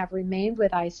brainwashed and have remained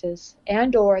with ISIS,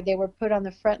 and or they were put on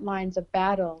the front lines of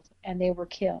battle and they were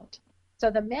killed.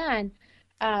 So the men,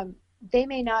 they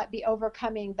may not be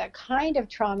overcoming the kind of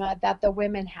trauma that the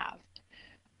women have.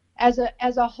 As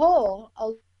a whole,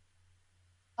 a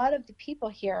lot of the people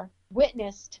here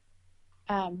witnessed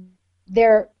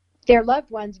their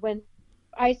loved ones when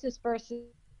ISIS first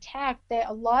attacked.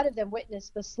 A lot of them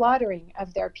witnessed the slaughtering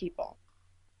of their people.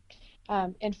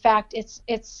 In fact,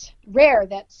 it's rare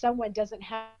that someone doesn't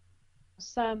have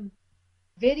some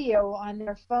video on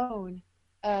their phone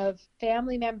of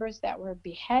family members that were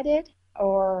beheaded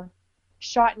or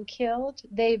shot and killed.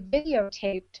 They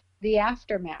videotaped the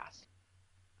aftermath.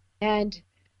 And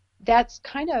that's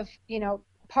kind of,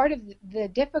 part of the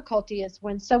difficulty is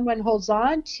when someone holds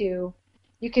on to,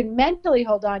 you can mentally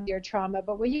hold on to your trauma,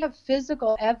 but when you have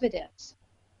physical evidence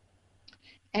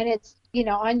and it's,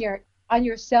 on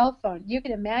your cell phone, you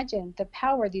can imagine the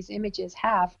power these images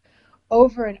have.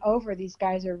 Over and over, these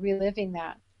guys are reliving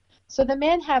that. So the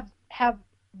men have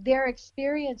their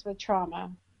experience with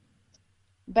trauma,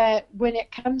 but when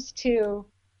it comes to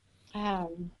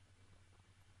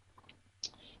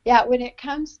Yeah, when it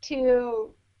comes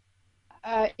to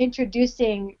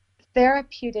introducing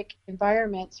therapeutic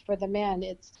environments for the men,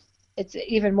 it's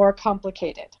even more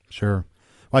complicated. Sure.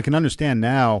 Well, I can understand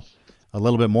now a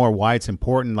little bit more why it's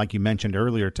important, like you mentioned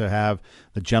earlier, to have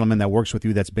the gentleman that works with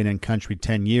you that's been in country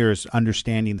 10 years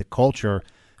understanding the culture.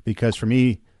 Because for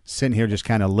me, sitting here just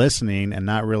kind of listening and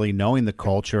not really knowing the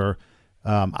culture,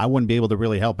 I wouldn't be able to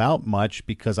really help out much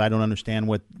because I don't understand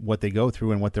what they go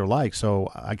through and what they're like.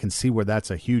 So I can see where that's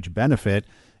a huge benefit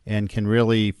and can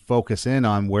really focus in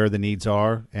on where the needs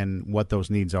are and what those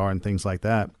needs are and things like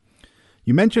that.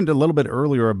 You mentioned a little bit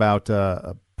earlier about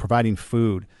providing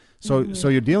food. So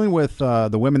you're dealing with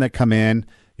the women that come in,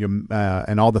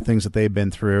 and all the things that they've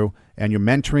been through, and you're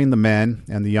mentoring the men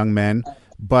and the young men,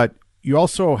 but you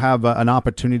also have an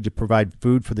opportunity to provide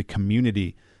food for the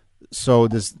community. So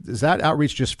is that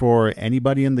outreach just for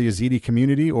anybody in the Yazidi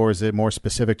community, or is it more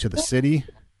specific to the city,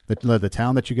 the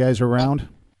town that you guys are around?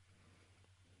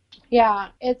 Yeah,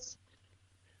 it's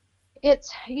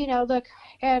look,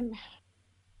 in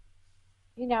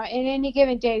any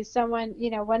given day, someone,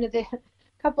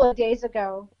 couple of days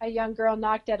ago, a young girl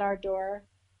knocked at our door,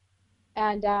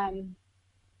 and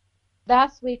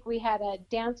last week we had a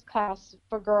dance class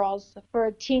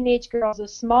for teenage girls, a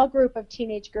small group of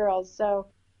teenage girls. So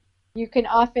you can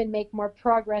often make more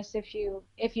progress if you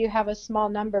have a small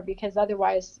number, because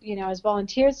otherwise, as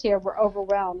volunteers here, we're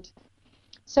overwhelmed.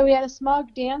 So we had a small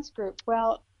dance group.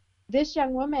 Well, this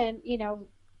young woman,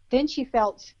 then she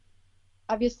felt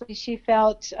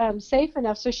safe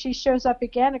enough. So she shows up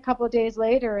again a couple of days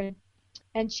later,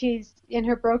 and she's, in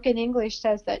her broken English,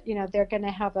 says that, they're going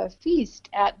to have a feast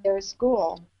at their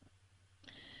school.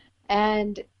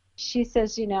 And she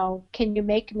says, can you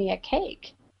make me a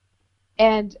cake?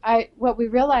 And what we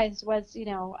realized was,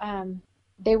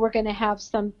 they were going to have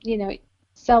some,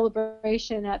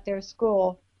 celebration at their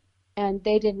school, and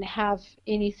they didn't have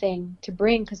anything to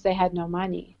bring because they had no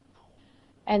money.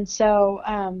 And so,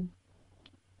 I'm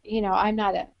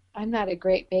not a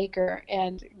great baker,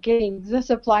 and getting the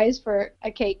supplies for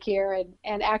a cake here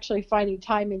and actually finding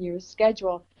time in your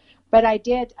schedule. But I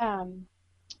did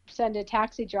send a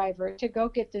taxi driver to go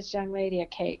get this young lady a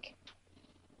cake.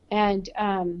 And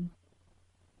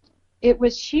it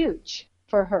was huge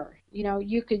for her.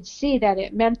 You could see that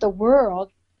it meant the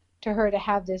world to her to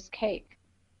have this cake.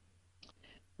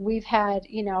 We've had,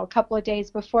 a couple of days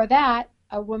before that,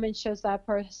 a woman shows up,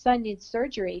 her son needs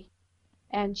surgery,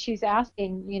 and she's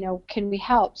asking, can we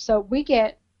help? So we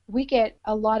get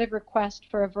a lot of requests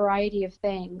for a variety of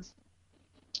things.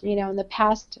 In the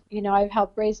past, I've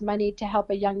helped raise money to help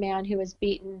a young man who was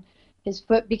beaten. His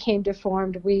foot became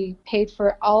deformed. We paid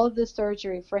for all of the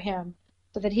surgery for him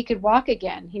so that he could walk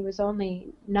again. He was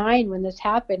only 9 when this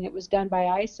happened. It was done by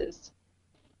ISIS.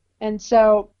 And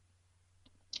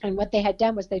what they had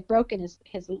done was they'd broken his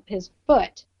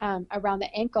foot around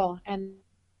the ankle and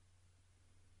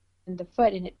the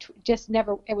foot, and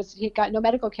he got no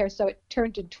medical care, so it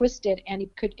turned and twisted, and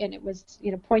it was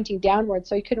pointing downward,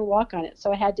 so he couldn't walk on it,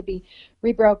 so it had to be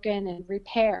rebroken and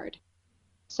repaired.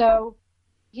 So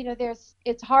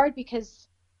it's hard because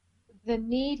the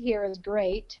need here is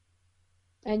great,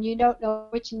 and you don't know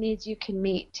which needs you can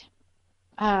meet.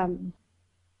 And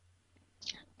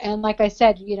like I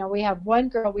said, we have one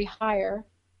girl we hire,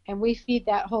 and we feed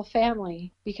that whole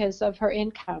family because of her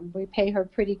income. We pay her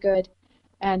pretty good.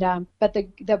 And but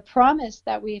the promise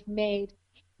that we've made,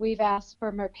 we've asked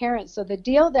from her parents. So the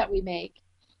deal that we make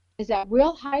is that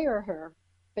we'll hire her,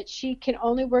 but she can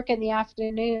only work in the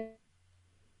afternoons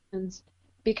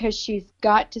because she's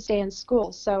got to stay in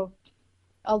school. So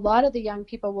a lot of the young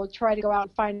people will try to go out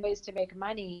and find ways to make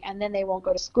money, and then they won't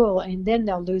go to school, and then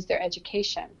they'll lose their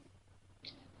education.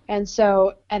 And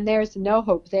there's no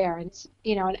hope there. And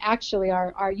and actually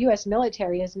our U.S.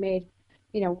 military has made,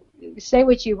 say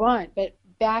what you want, but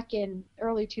back in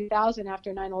early 2000,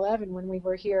 after 9/11, when we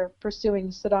were here pursuing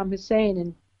Saddam Hussein,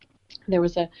 and there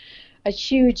was a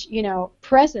huge,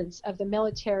 presence of the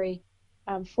military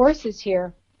forces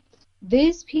here,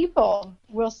 these people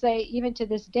will say, even to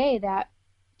this day, that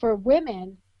for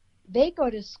women, they go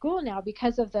to school now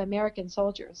because of the American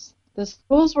soldiers. The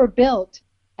schools were built,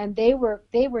 and they were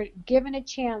given a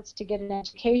chance to get an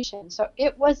education. So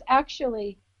it was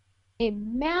actually a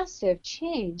massive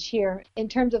change here in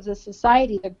terms of the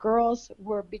society. The girls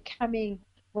were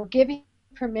giving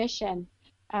permission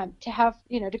to have,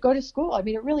 to go to school. I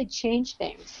mean, it really changed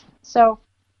things. So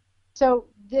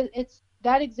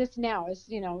that exists now.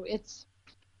 It's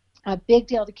a big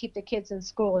deal to keep the kids in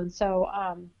school. And so,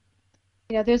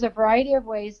 there's a variety of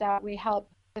ways that we help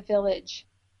the village,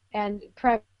 and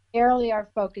primarily our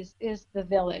focus is the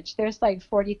village. There's like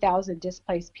 40,000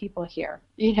 displaced people here,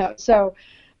 so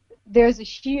there's a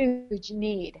huge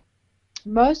need.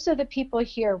 Most of the people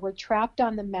here were trapped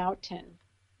on the mountain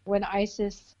when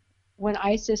ISIS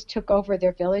took over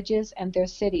their villages and their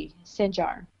city,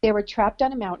 Sinjar. They were trapped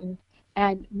on a mountain,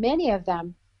 and many of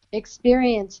them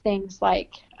experienced things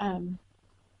like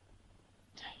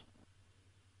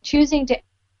choosing to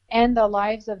end the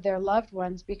lives of their loved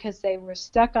ones because they were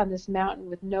stuck on this mountain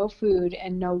with no food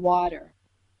and no water.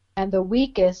 And the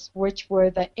weakest, which were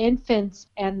the infants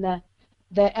and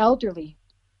the elderly,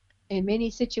 in many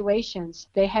situations,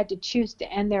 they had to choose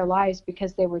to end their lives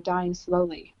because they were dying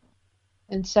slowly.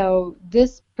 And so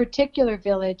this particular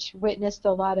village witnessed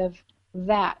a lot of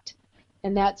that,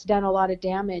 and that's done a lot of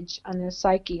damage on their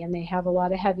psyche, and they have a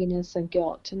lot of heaviness and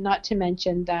guilt. And not to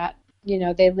mention that,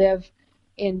 they live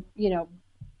in,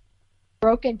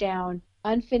 broken down,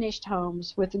 unfinished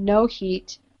homes with no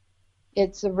heat.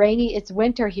 It's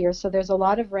winter here, so there's a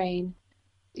lot of rain.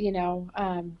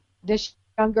 This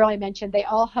young girl I mentioned,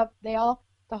 the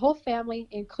whole family,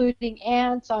 including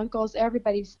aunts, uncles,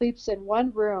 everybody sleeps in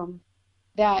one room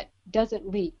that doesn't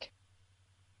leak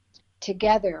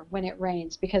together when it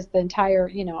rains, because the entire,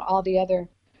 all the other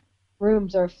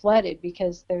rooms are flooded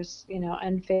because there's,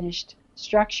 unfinished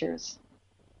structures.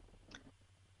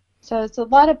 So it's a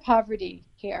lot of poverty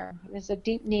here. There's a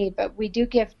deep need, but we do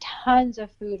give tons of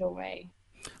food away.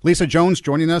 Lisa Jones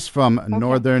joining us from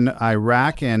northern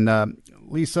Iraq. And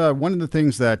Lisa, one of the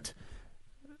things that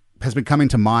has been coming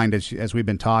to mind as we've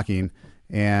been talking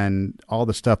and all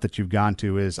the stuff that you've gone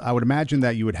to is, I would imagine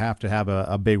that you would have to have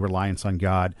a big reliance on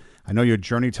God. I know your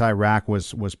journey to Iraq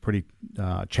was pretty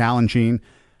challenging.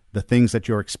 The things that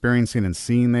you're experiencing and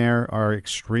seeing there are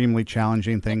extremely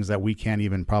challenging, things that we can't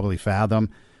even probably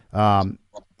fathom. Can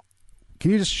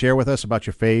you just share with us about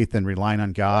your faith and relying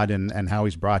on God and how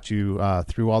he's brought you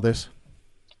through all this?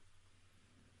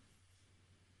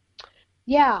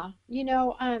 Yeah,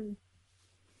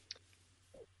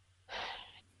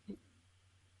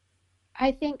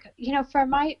 I think, for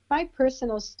my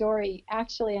personal story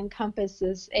actually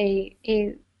encompasses a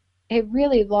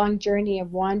really long journey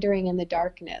of wandering in the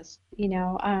darkness,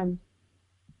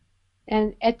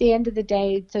 and at the end of the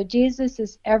day, so Jesus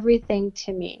is everything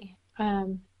to me.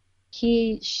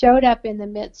 He showed up in the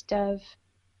midst of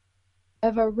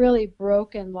a really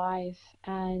broken life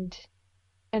and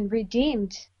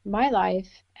redeemed my life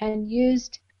and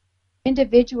used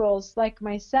individuals like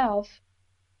myself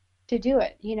to do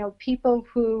it. People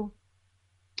who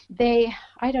they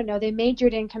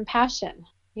majored in compassion.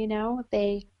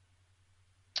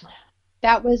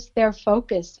 That was their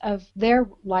focus of their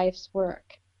life's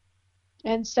work.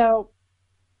 And so,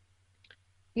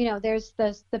 there's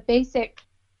the basic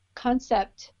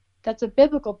concept that's a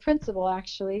biblical principle,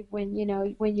 actually. When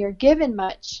you're given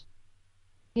much,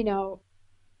 then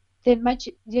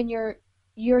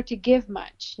you're to give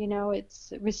much.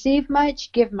 It's receive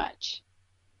much, give much.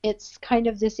 It's kind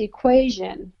of this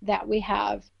equation that we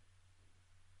have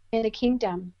in the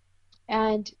kingdom,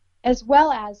 and as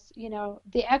well as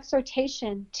the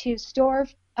exhortation to store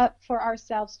up for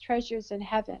ourselves treasures in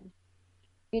heaven.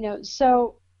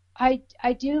 So I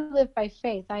do live by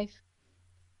faith.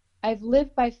 I've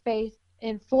lived by faith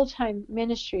in full-time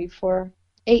ministry for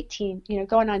 18,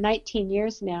 going on 19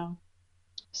 years now.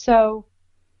 So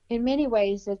in many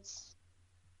ways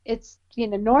it's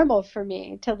normal for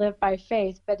me to live by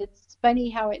faith, but it's funny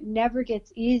how it never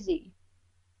gets easy.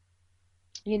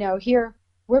 Here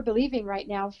we're believing right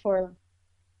now for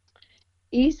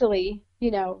easily,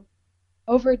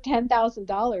 over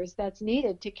 $10,000 that's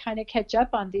needed to kind of catch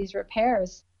up on these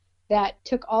repairs that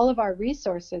took all of our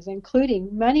resources,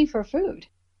 including money for food.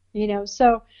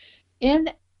 So in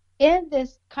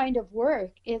this kind of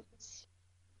work,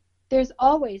 there's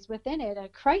always within it a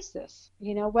crisis,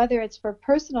 whether it's for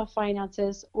personal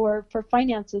finances or for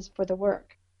finances for the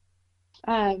work.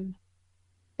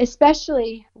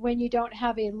 Especially when you don't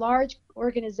have a large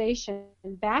organization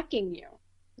backing you,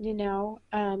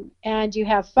 and you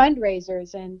have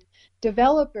fundraisers and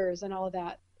developers and all of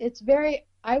that.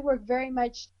 I work very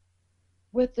much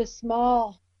with the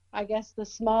small,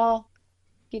 the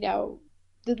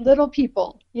little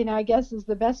people, I guess is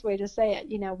the best way to say it.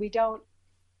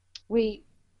 We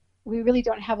really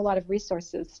don't have a lot of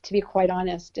resources, to be quite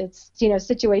honest. It's,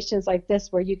 situations like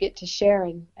this where you get to share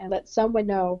and let someone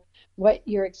know what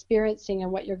you're experiencing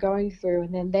and what you're going through,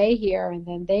 and then they hear, and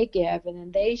then they give, and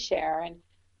then they share. And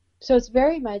so it's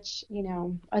very much,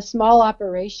 a small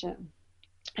operation.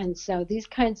 And so these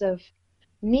kinds of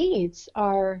needs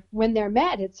are, when they're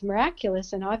met, it's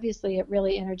miraculous, and obviously it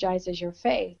really energizes your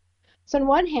faith. So on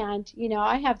one hand,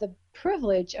 I have the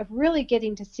privilege of really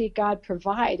getting to see God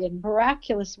provide in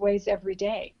miraculous ways every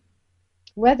day,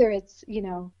 whether it's,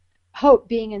 hope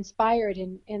being inspired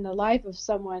in the life of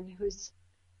someone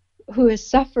who has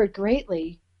suffered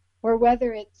greatly, or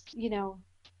whether it's,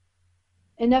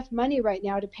 enough money right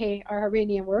now to pay our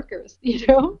Iranian workers.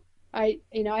 I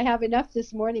have enough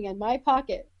this morning in my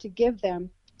pocket to give them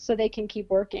so they can keep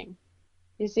working,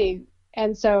 you see.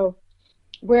 And so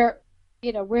where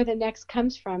the next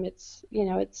comes from, it's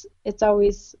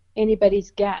always anybody's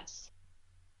guess.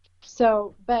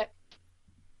 So but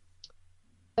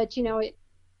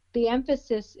the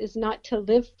emphasis is not to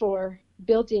live for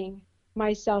building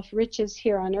myself riches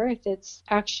here on earth. It's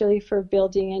actually for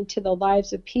building into the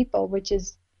lives of people, which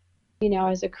is,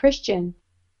 as a Christian,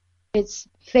 it's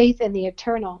faith in the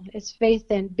eternal. It's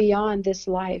faith in beyond this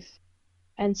life.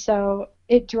 And so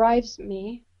it drives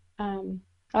me,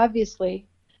 obviously,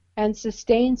 and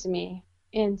sustains me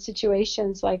in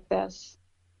situations like this.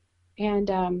 And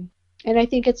I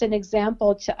think it's an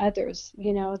example to others,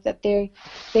 that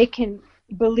they can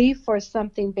believe for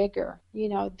something bigger.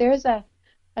 There's a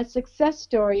success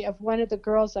story of one of the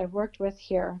girls I worked with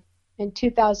here in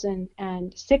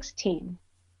 2016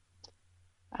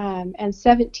 and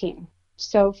 17.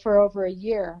 So for over a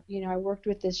year, I worked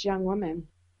with this young woman.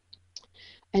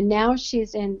 And now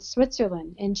she's in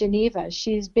Switzerland, in Geneva.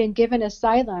 She's been given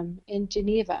asylum in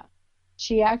Geneva.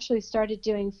 She actually started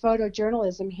doing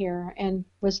photojournalism here and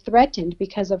was threatened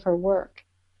because of her work.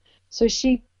 So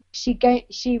she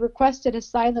requested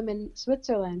asylum in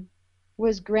Switzerland,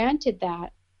 was granted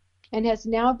that, and has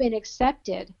now been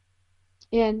accepted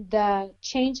in the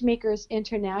Changemakers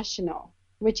International,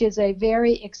 which is a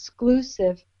very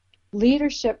exclusive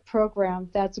leadership program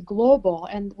that's global.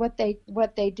 And what they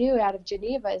do out of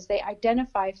Geneva is they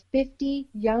identify 50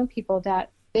 young people that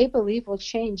they believe will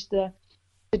change the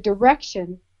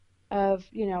direction of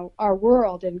our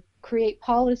world and create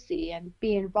policy and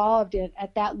be involved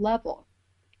at that level.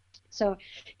 So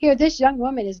here, this young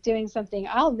woman is doing something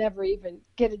I'll never even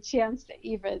get a chance to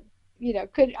even,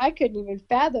 I couldn't even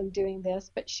fathom doing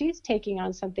this, but she's taking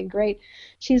on something great.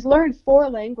 She's learned 4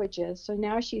 languages, so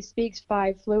now she speaks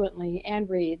 5 fluently and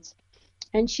reads.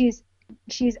 And she's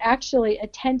actually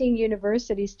attending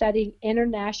university studying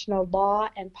international law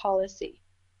and policy.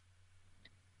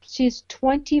 She's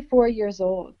 24 years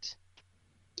old,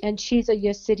 and she's a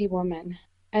Yazidi woman.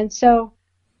 And so,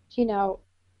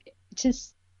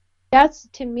 that's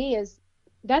to me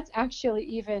that's actually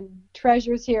even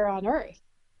treasures here on earth.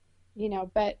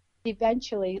 But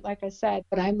eventually, like I said,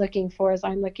 what I'm looking for is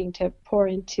I'm looking to pour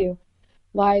into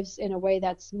lives in a way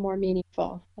that's more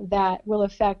meaningful, that will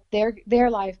affect their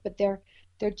life, but their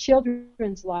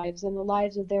children's lives and the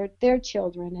lives of their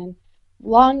children. And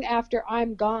long after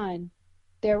I'm gone,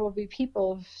 there will be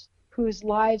people whose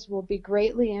lives will be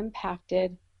greatly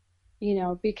impacted,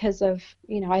 because of,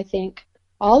 I think,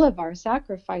 all of our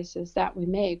sacrifices that we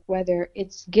make, whether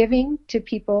it's giving to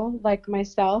people like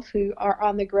myself who are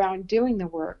on the ground doing the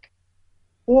work,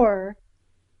 or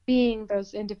being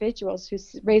those individuals who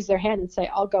raise their hand and say,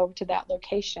 I'll go to that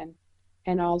location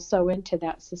and I'll sow into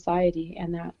that society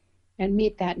and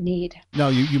meet that need. No,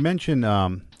 you mentioned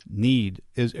need.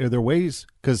 Are there ways,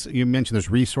 because you mentioned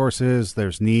there's resources,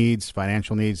 there's needs,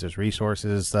 financial needs, there's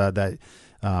resources that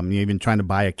even trying to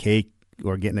buy a cake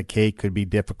or getting a cake could be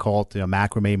difficult,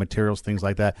 macrame materials, things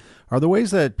like that. Are there ways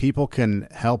that people can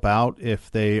help out if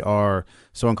they are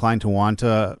so inclined to want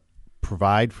to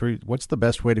provide for? What's the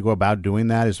best way to go about doing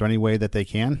that? Is there any way that they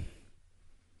can?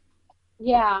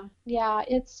 Yeah,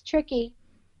 it's tricky.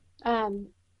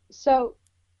 So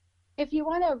if you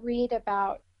want to read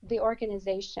about the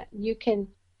organization, you can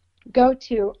go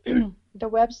to the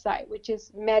website, which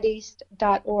is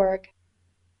medeast.org.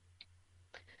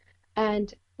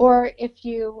 Or if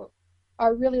you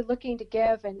are really looking to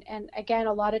give, and again,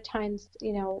 a lot of times,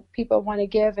 people want to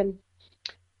give and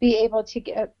be able to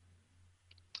get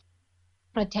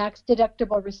a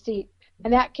tax-deductible receipt,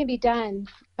 and that can be done,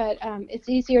 but it's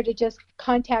easier to just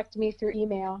contact me through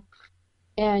email,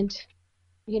 and,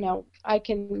 I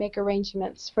can make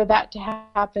arrangements for that to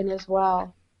happen as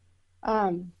well.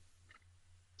 There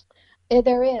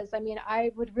is,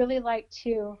 I would really like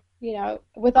to,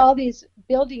 with all these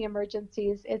building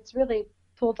emergencies, it's really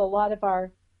pulled a lot of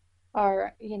our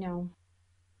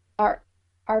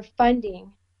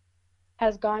funding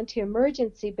has gone to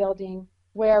emergency building,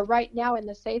 where right now in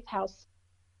the safe house,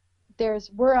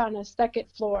 we're on a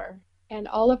second floor, and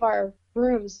all of our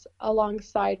rooms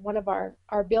alongside one of our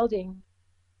building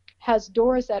has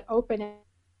doors that open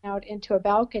out into a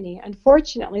balcony.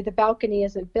 Unfortunately, the balcony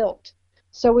isn't built.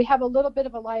 So we have a little bit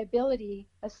of a liability,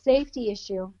 a safety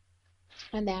issue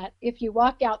and that if you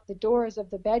walk out the doors of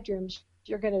the bedrooms,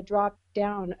 you're going to drop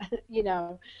down,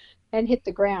 and hit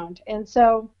the ground. And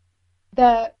so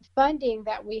the funding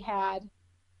that we had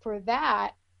for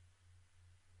that,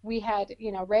 we had,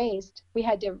 raised, we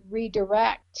had to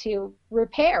redirect to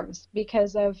repairs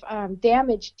because of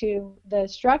damage to the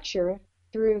structure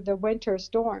through the winter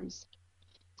storms.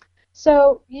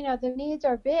 So, the needs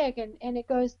are big, and it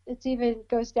even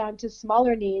goes down to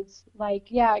smaller needs like,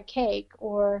 cake,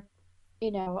 or,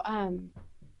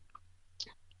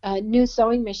 new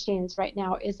sewing machines right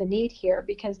now is a need here,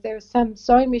 because there's some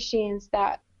sewing machines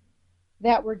that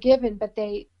were given, but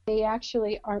they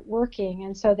actually aren't working,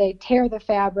 and so they tear the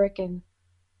fabric,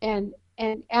 and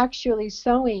actually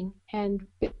sewing and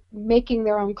making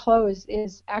their own clothes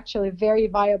is actually very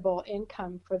viable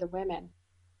income for the women.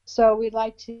 So we'd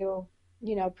like to,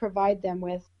 provide them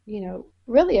with,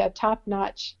 really a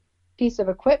top-notch piece of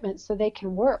equipment so they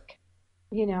can work,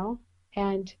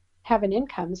 and have an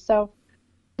income. So,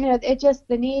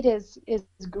 the need is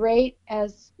great,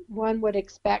 as one would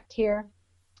expect here.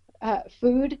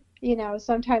 Food,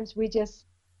 sometimes we just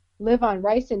live on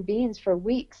rice and beans for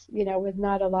weeks, with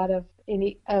not a lot of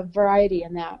any variety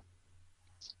in that.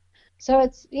 So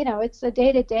it's a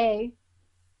day-to-day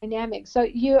dynamic. So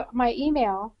my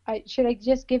email, should I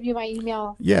just give you my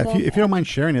email? Yeah, if you don't mind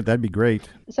sharing it, that'd be great.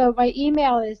 So my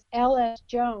email is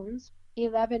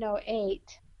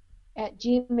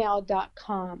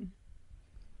lsjones1108@gmail.com.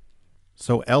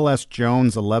 So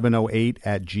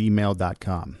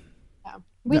lsjones1108@gmail.com. Yeah.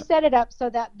 We set it up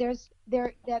so that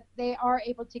that they are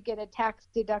able to get a tax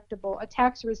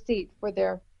receipt for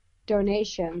their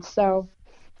donations. So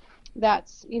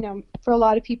that's, for a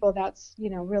lot of people, that's,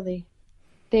 really,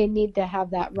 they need to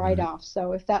have that write-off.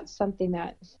 So if that's something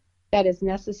that is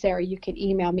necessary, you can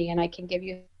email me and I can give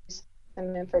you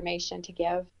some information to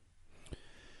give.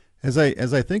 As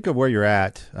I think of where you're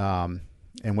at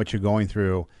and what you're going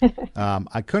through,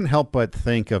 I couldn't help but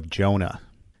think of Jonah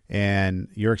and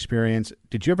your experience.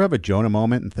 Did you ever have a Jonah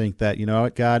moment and think that,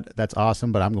 what, God, that's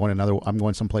awesome, but I'm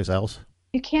going someplace else?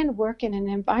 You can work in an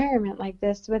environment like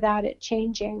this without it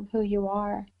changing who you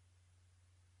are.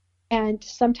 And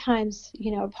sometimes,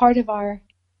 part of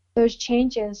those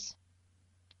changes,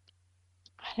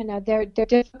 I don't know, they're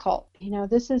difficult.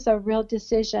 This is a real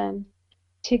decision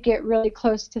to get really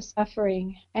close to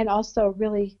suffering and also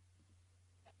really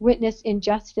witness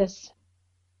injustice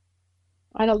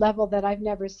on a level that I've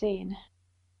never seen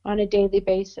on a daily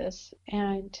basis.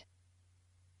 And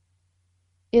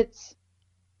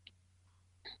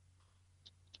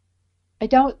I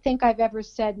don't think I've ever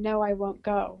said, no, I won't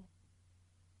go.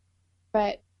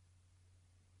 But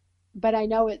I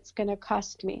know it's going to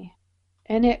cost me.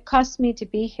 And it costs me to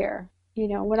be here.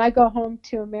 When I go home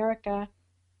to America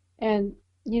and,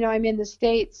 I'm in the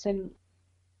States, and,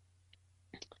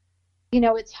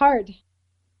 it's hard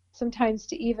sometimes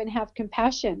to even have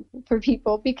compassion for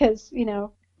people because,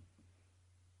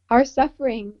 our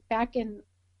suffering back in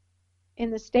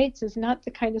the States is not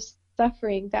the kind of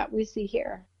suffering that we see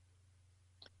here.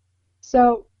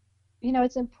 So,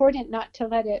 it's important not to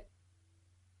let it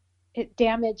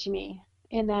damage me,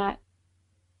 in that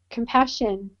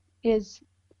compassion is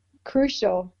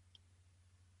crucial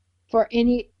for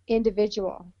any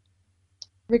individual,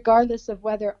 regardless of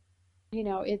whether,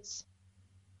 it's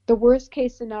the worst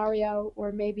case scenario,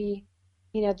 or maybe,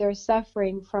 they're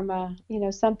suffering from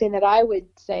something that I would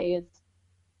say is,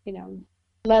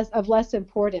 less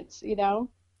importance,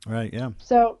 Right, yeah.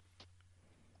 So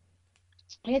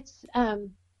it's,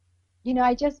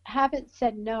 I just haven't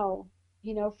said no.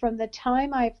 From the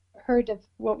time I've heard of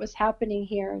what was happening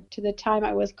here to the time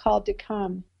I was called to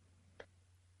come,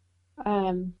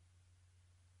 I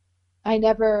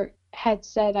never had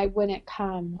said I wouldn't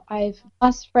come. I've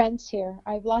lost friends here.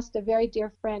 I've lost a very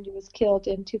dear friend who was killed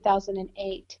in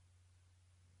 2008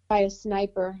 by a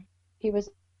sniper. He was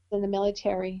in the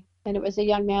military, and it was a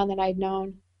young man that I'd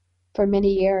known for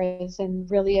many years and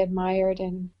really admired,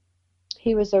 and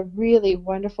he was a really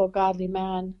wonderful, godly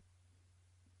man.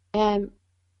 And,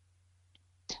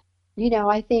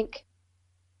 I think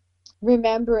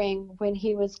remembering when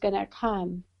he was going to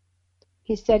come,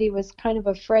 he said he was kind of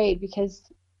afraid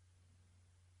because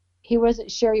he wasn't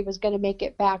sure he was going to make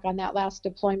it back on that last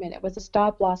deployment. It was a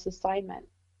stop-loss assignment.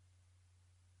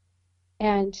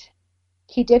 And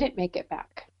he didn't make it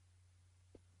back.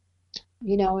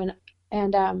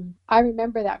 And I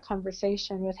remember that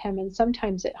conversation with him, and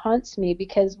sometimes it haunts me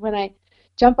because when I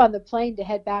jump on the plane to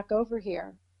head back over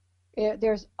here,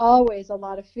 there's always a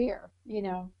lot of fear.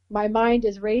 My mind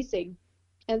is racing,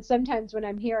 and sometimes when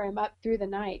I'm here, I'm up through the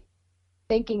night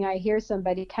thinking I hear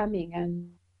somebody coming,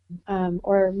 and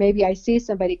or maybe I see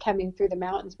somebody coming through the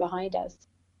mountains behind us.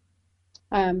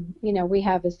 We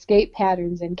have escape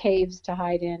patterns and caves to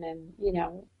hide in, and I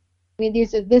mean,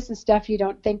 this is stuff you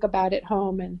don't think about at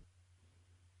home,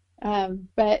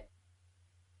 but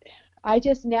I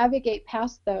just navigate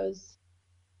past those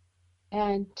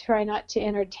and try not to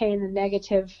entertain the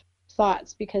negative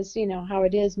thoughts, because you know how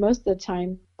it is most of the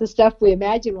time. The stuff we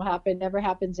imagine will happen never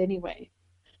happens anyway.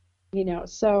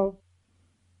 So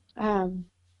I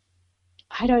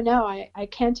don't know. I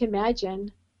can't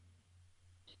imagine.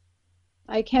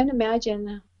 I can't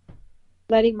imagine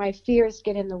letting my fears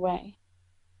get in the way.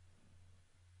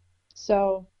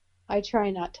 So I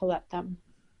try not to let them.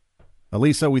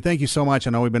 Lisa, we thank you so much. I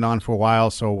know we've been on for a while,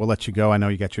 so we'll let you go. I know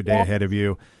you got your day ahead of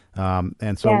you.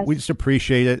 And so we just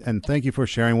appreciate it. And thank you for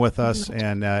sharing with us.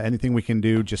 And anything we can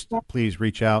do, just please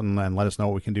reach out and let us know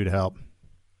what we can do to help.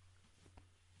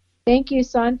 Thank you,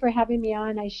 Son, for having me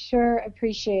on. I sure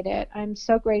appreciate it. I'm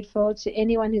so grateful to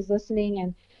anyone who's listening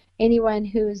and anyone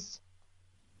who's,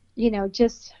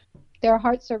 just their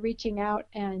hearts are reaching out,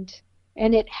 and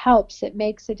it helps. It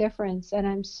makes a difference. And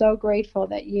I'm so grateful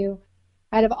that you,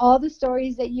 out of all the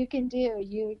stories that you can do,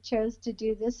 you chose to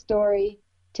do this story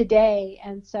today.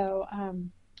 And so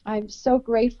I'm so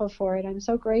grateful for it. I'm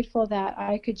so grateful that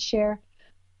I could share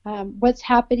what's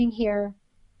happening here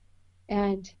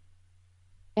and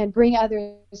bring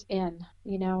others in.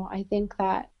 I think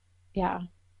that,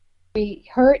 we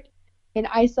hurt in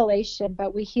isolation,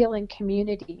 but we heal in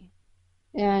community.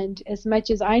 And as much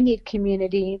as I need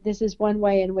community, this is one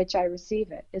way in which I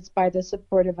receive it. It's by the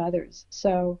support of others.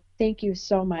 So thank you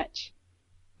so much.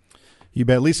 You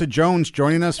bet. Lisa Jones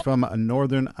joining us from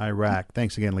northern Iraq.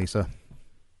 Thanks again, Lisa.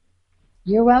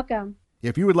 You're welcome.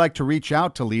 If you would like to reach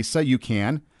out to Lisa, you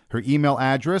can. Her email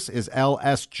address is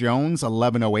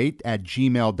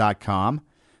lsjones1108@gmail.com.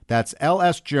 That's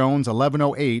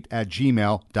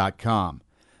lsjones1108@gmail.com.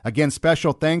 Again,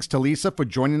 special thanks to Lisa for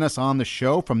joining us on the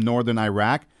show from northern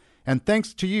Iraq. And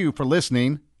thanks to you for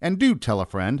listening, and do tell a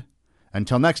friend.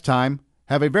 Until next time,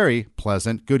 have a very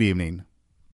pleasant good evening.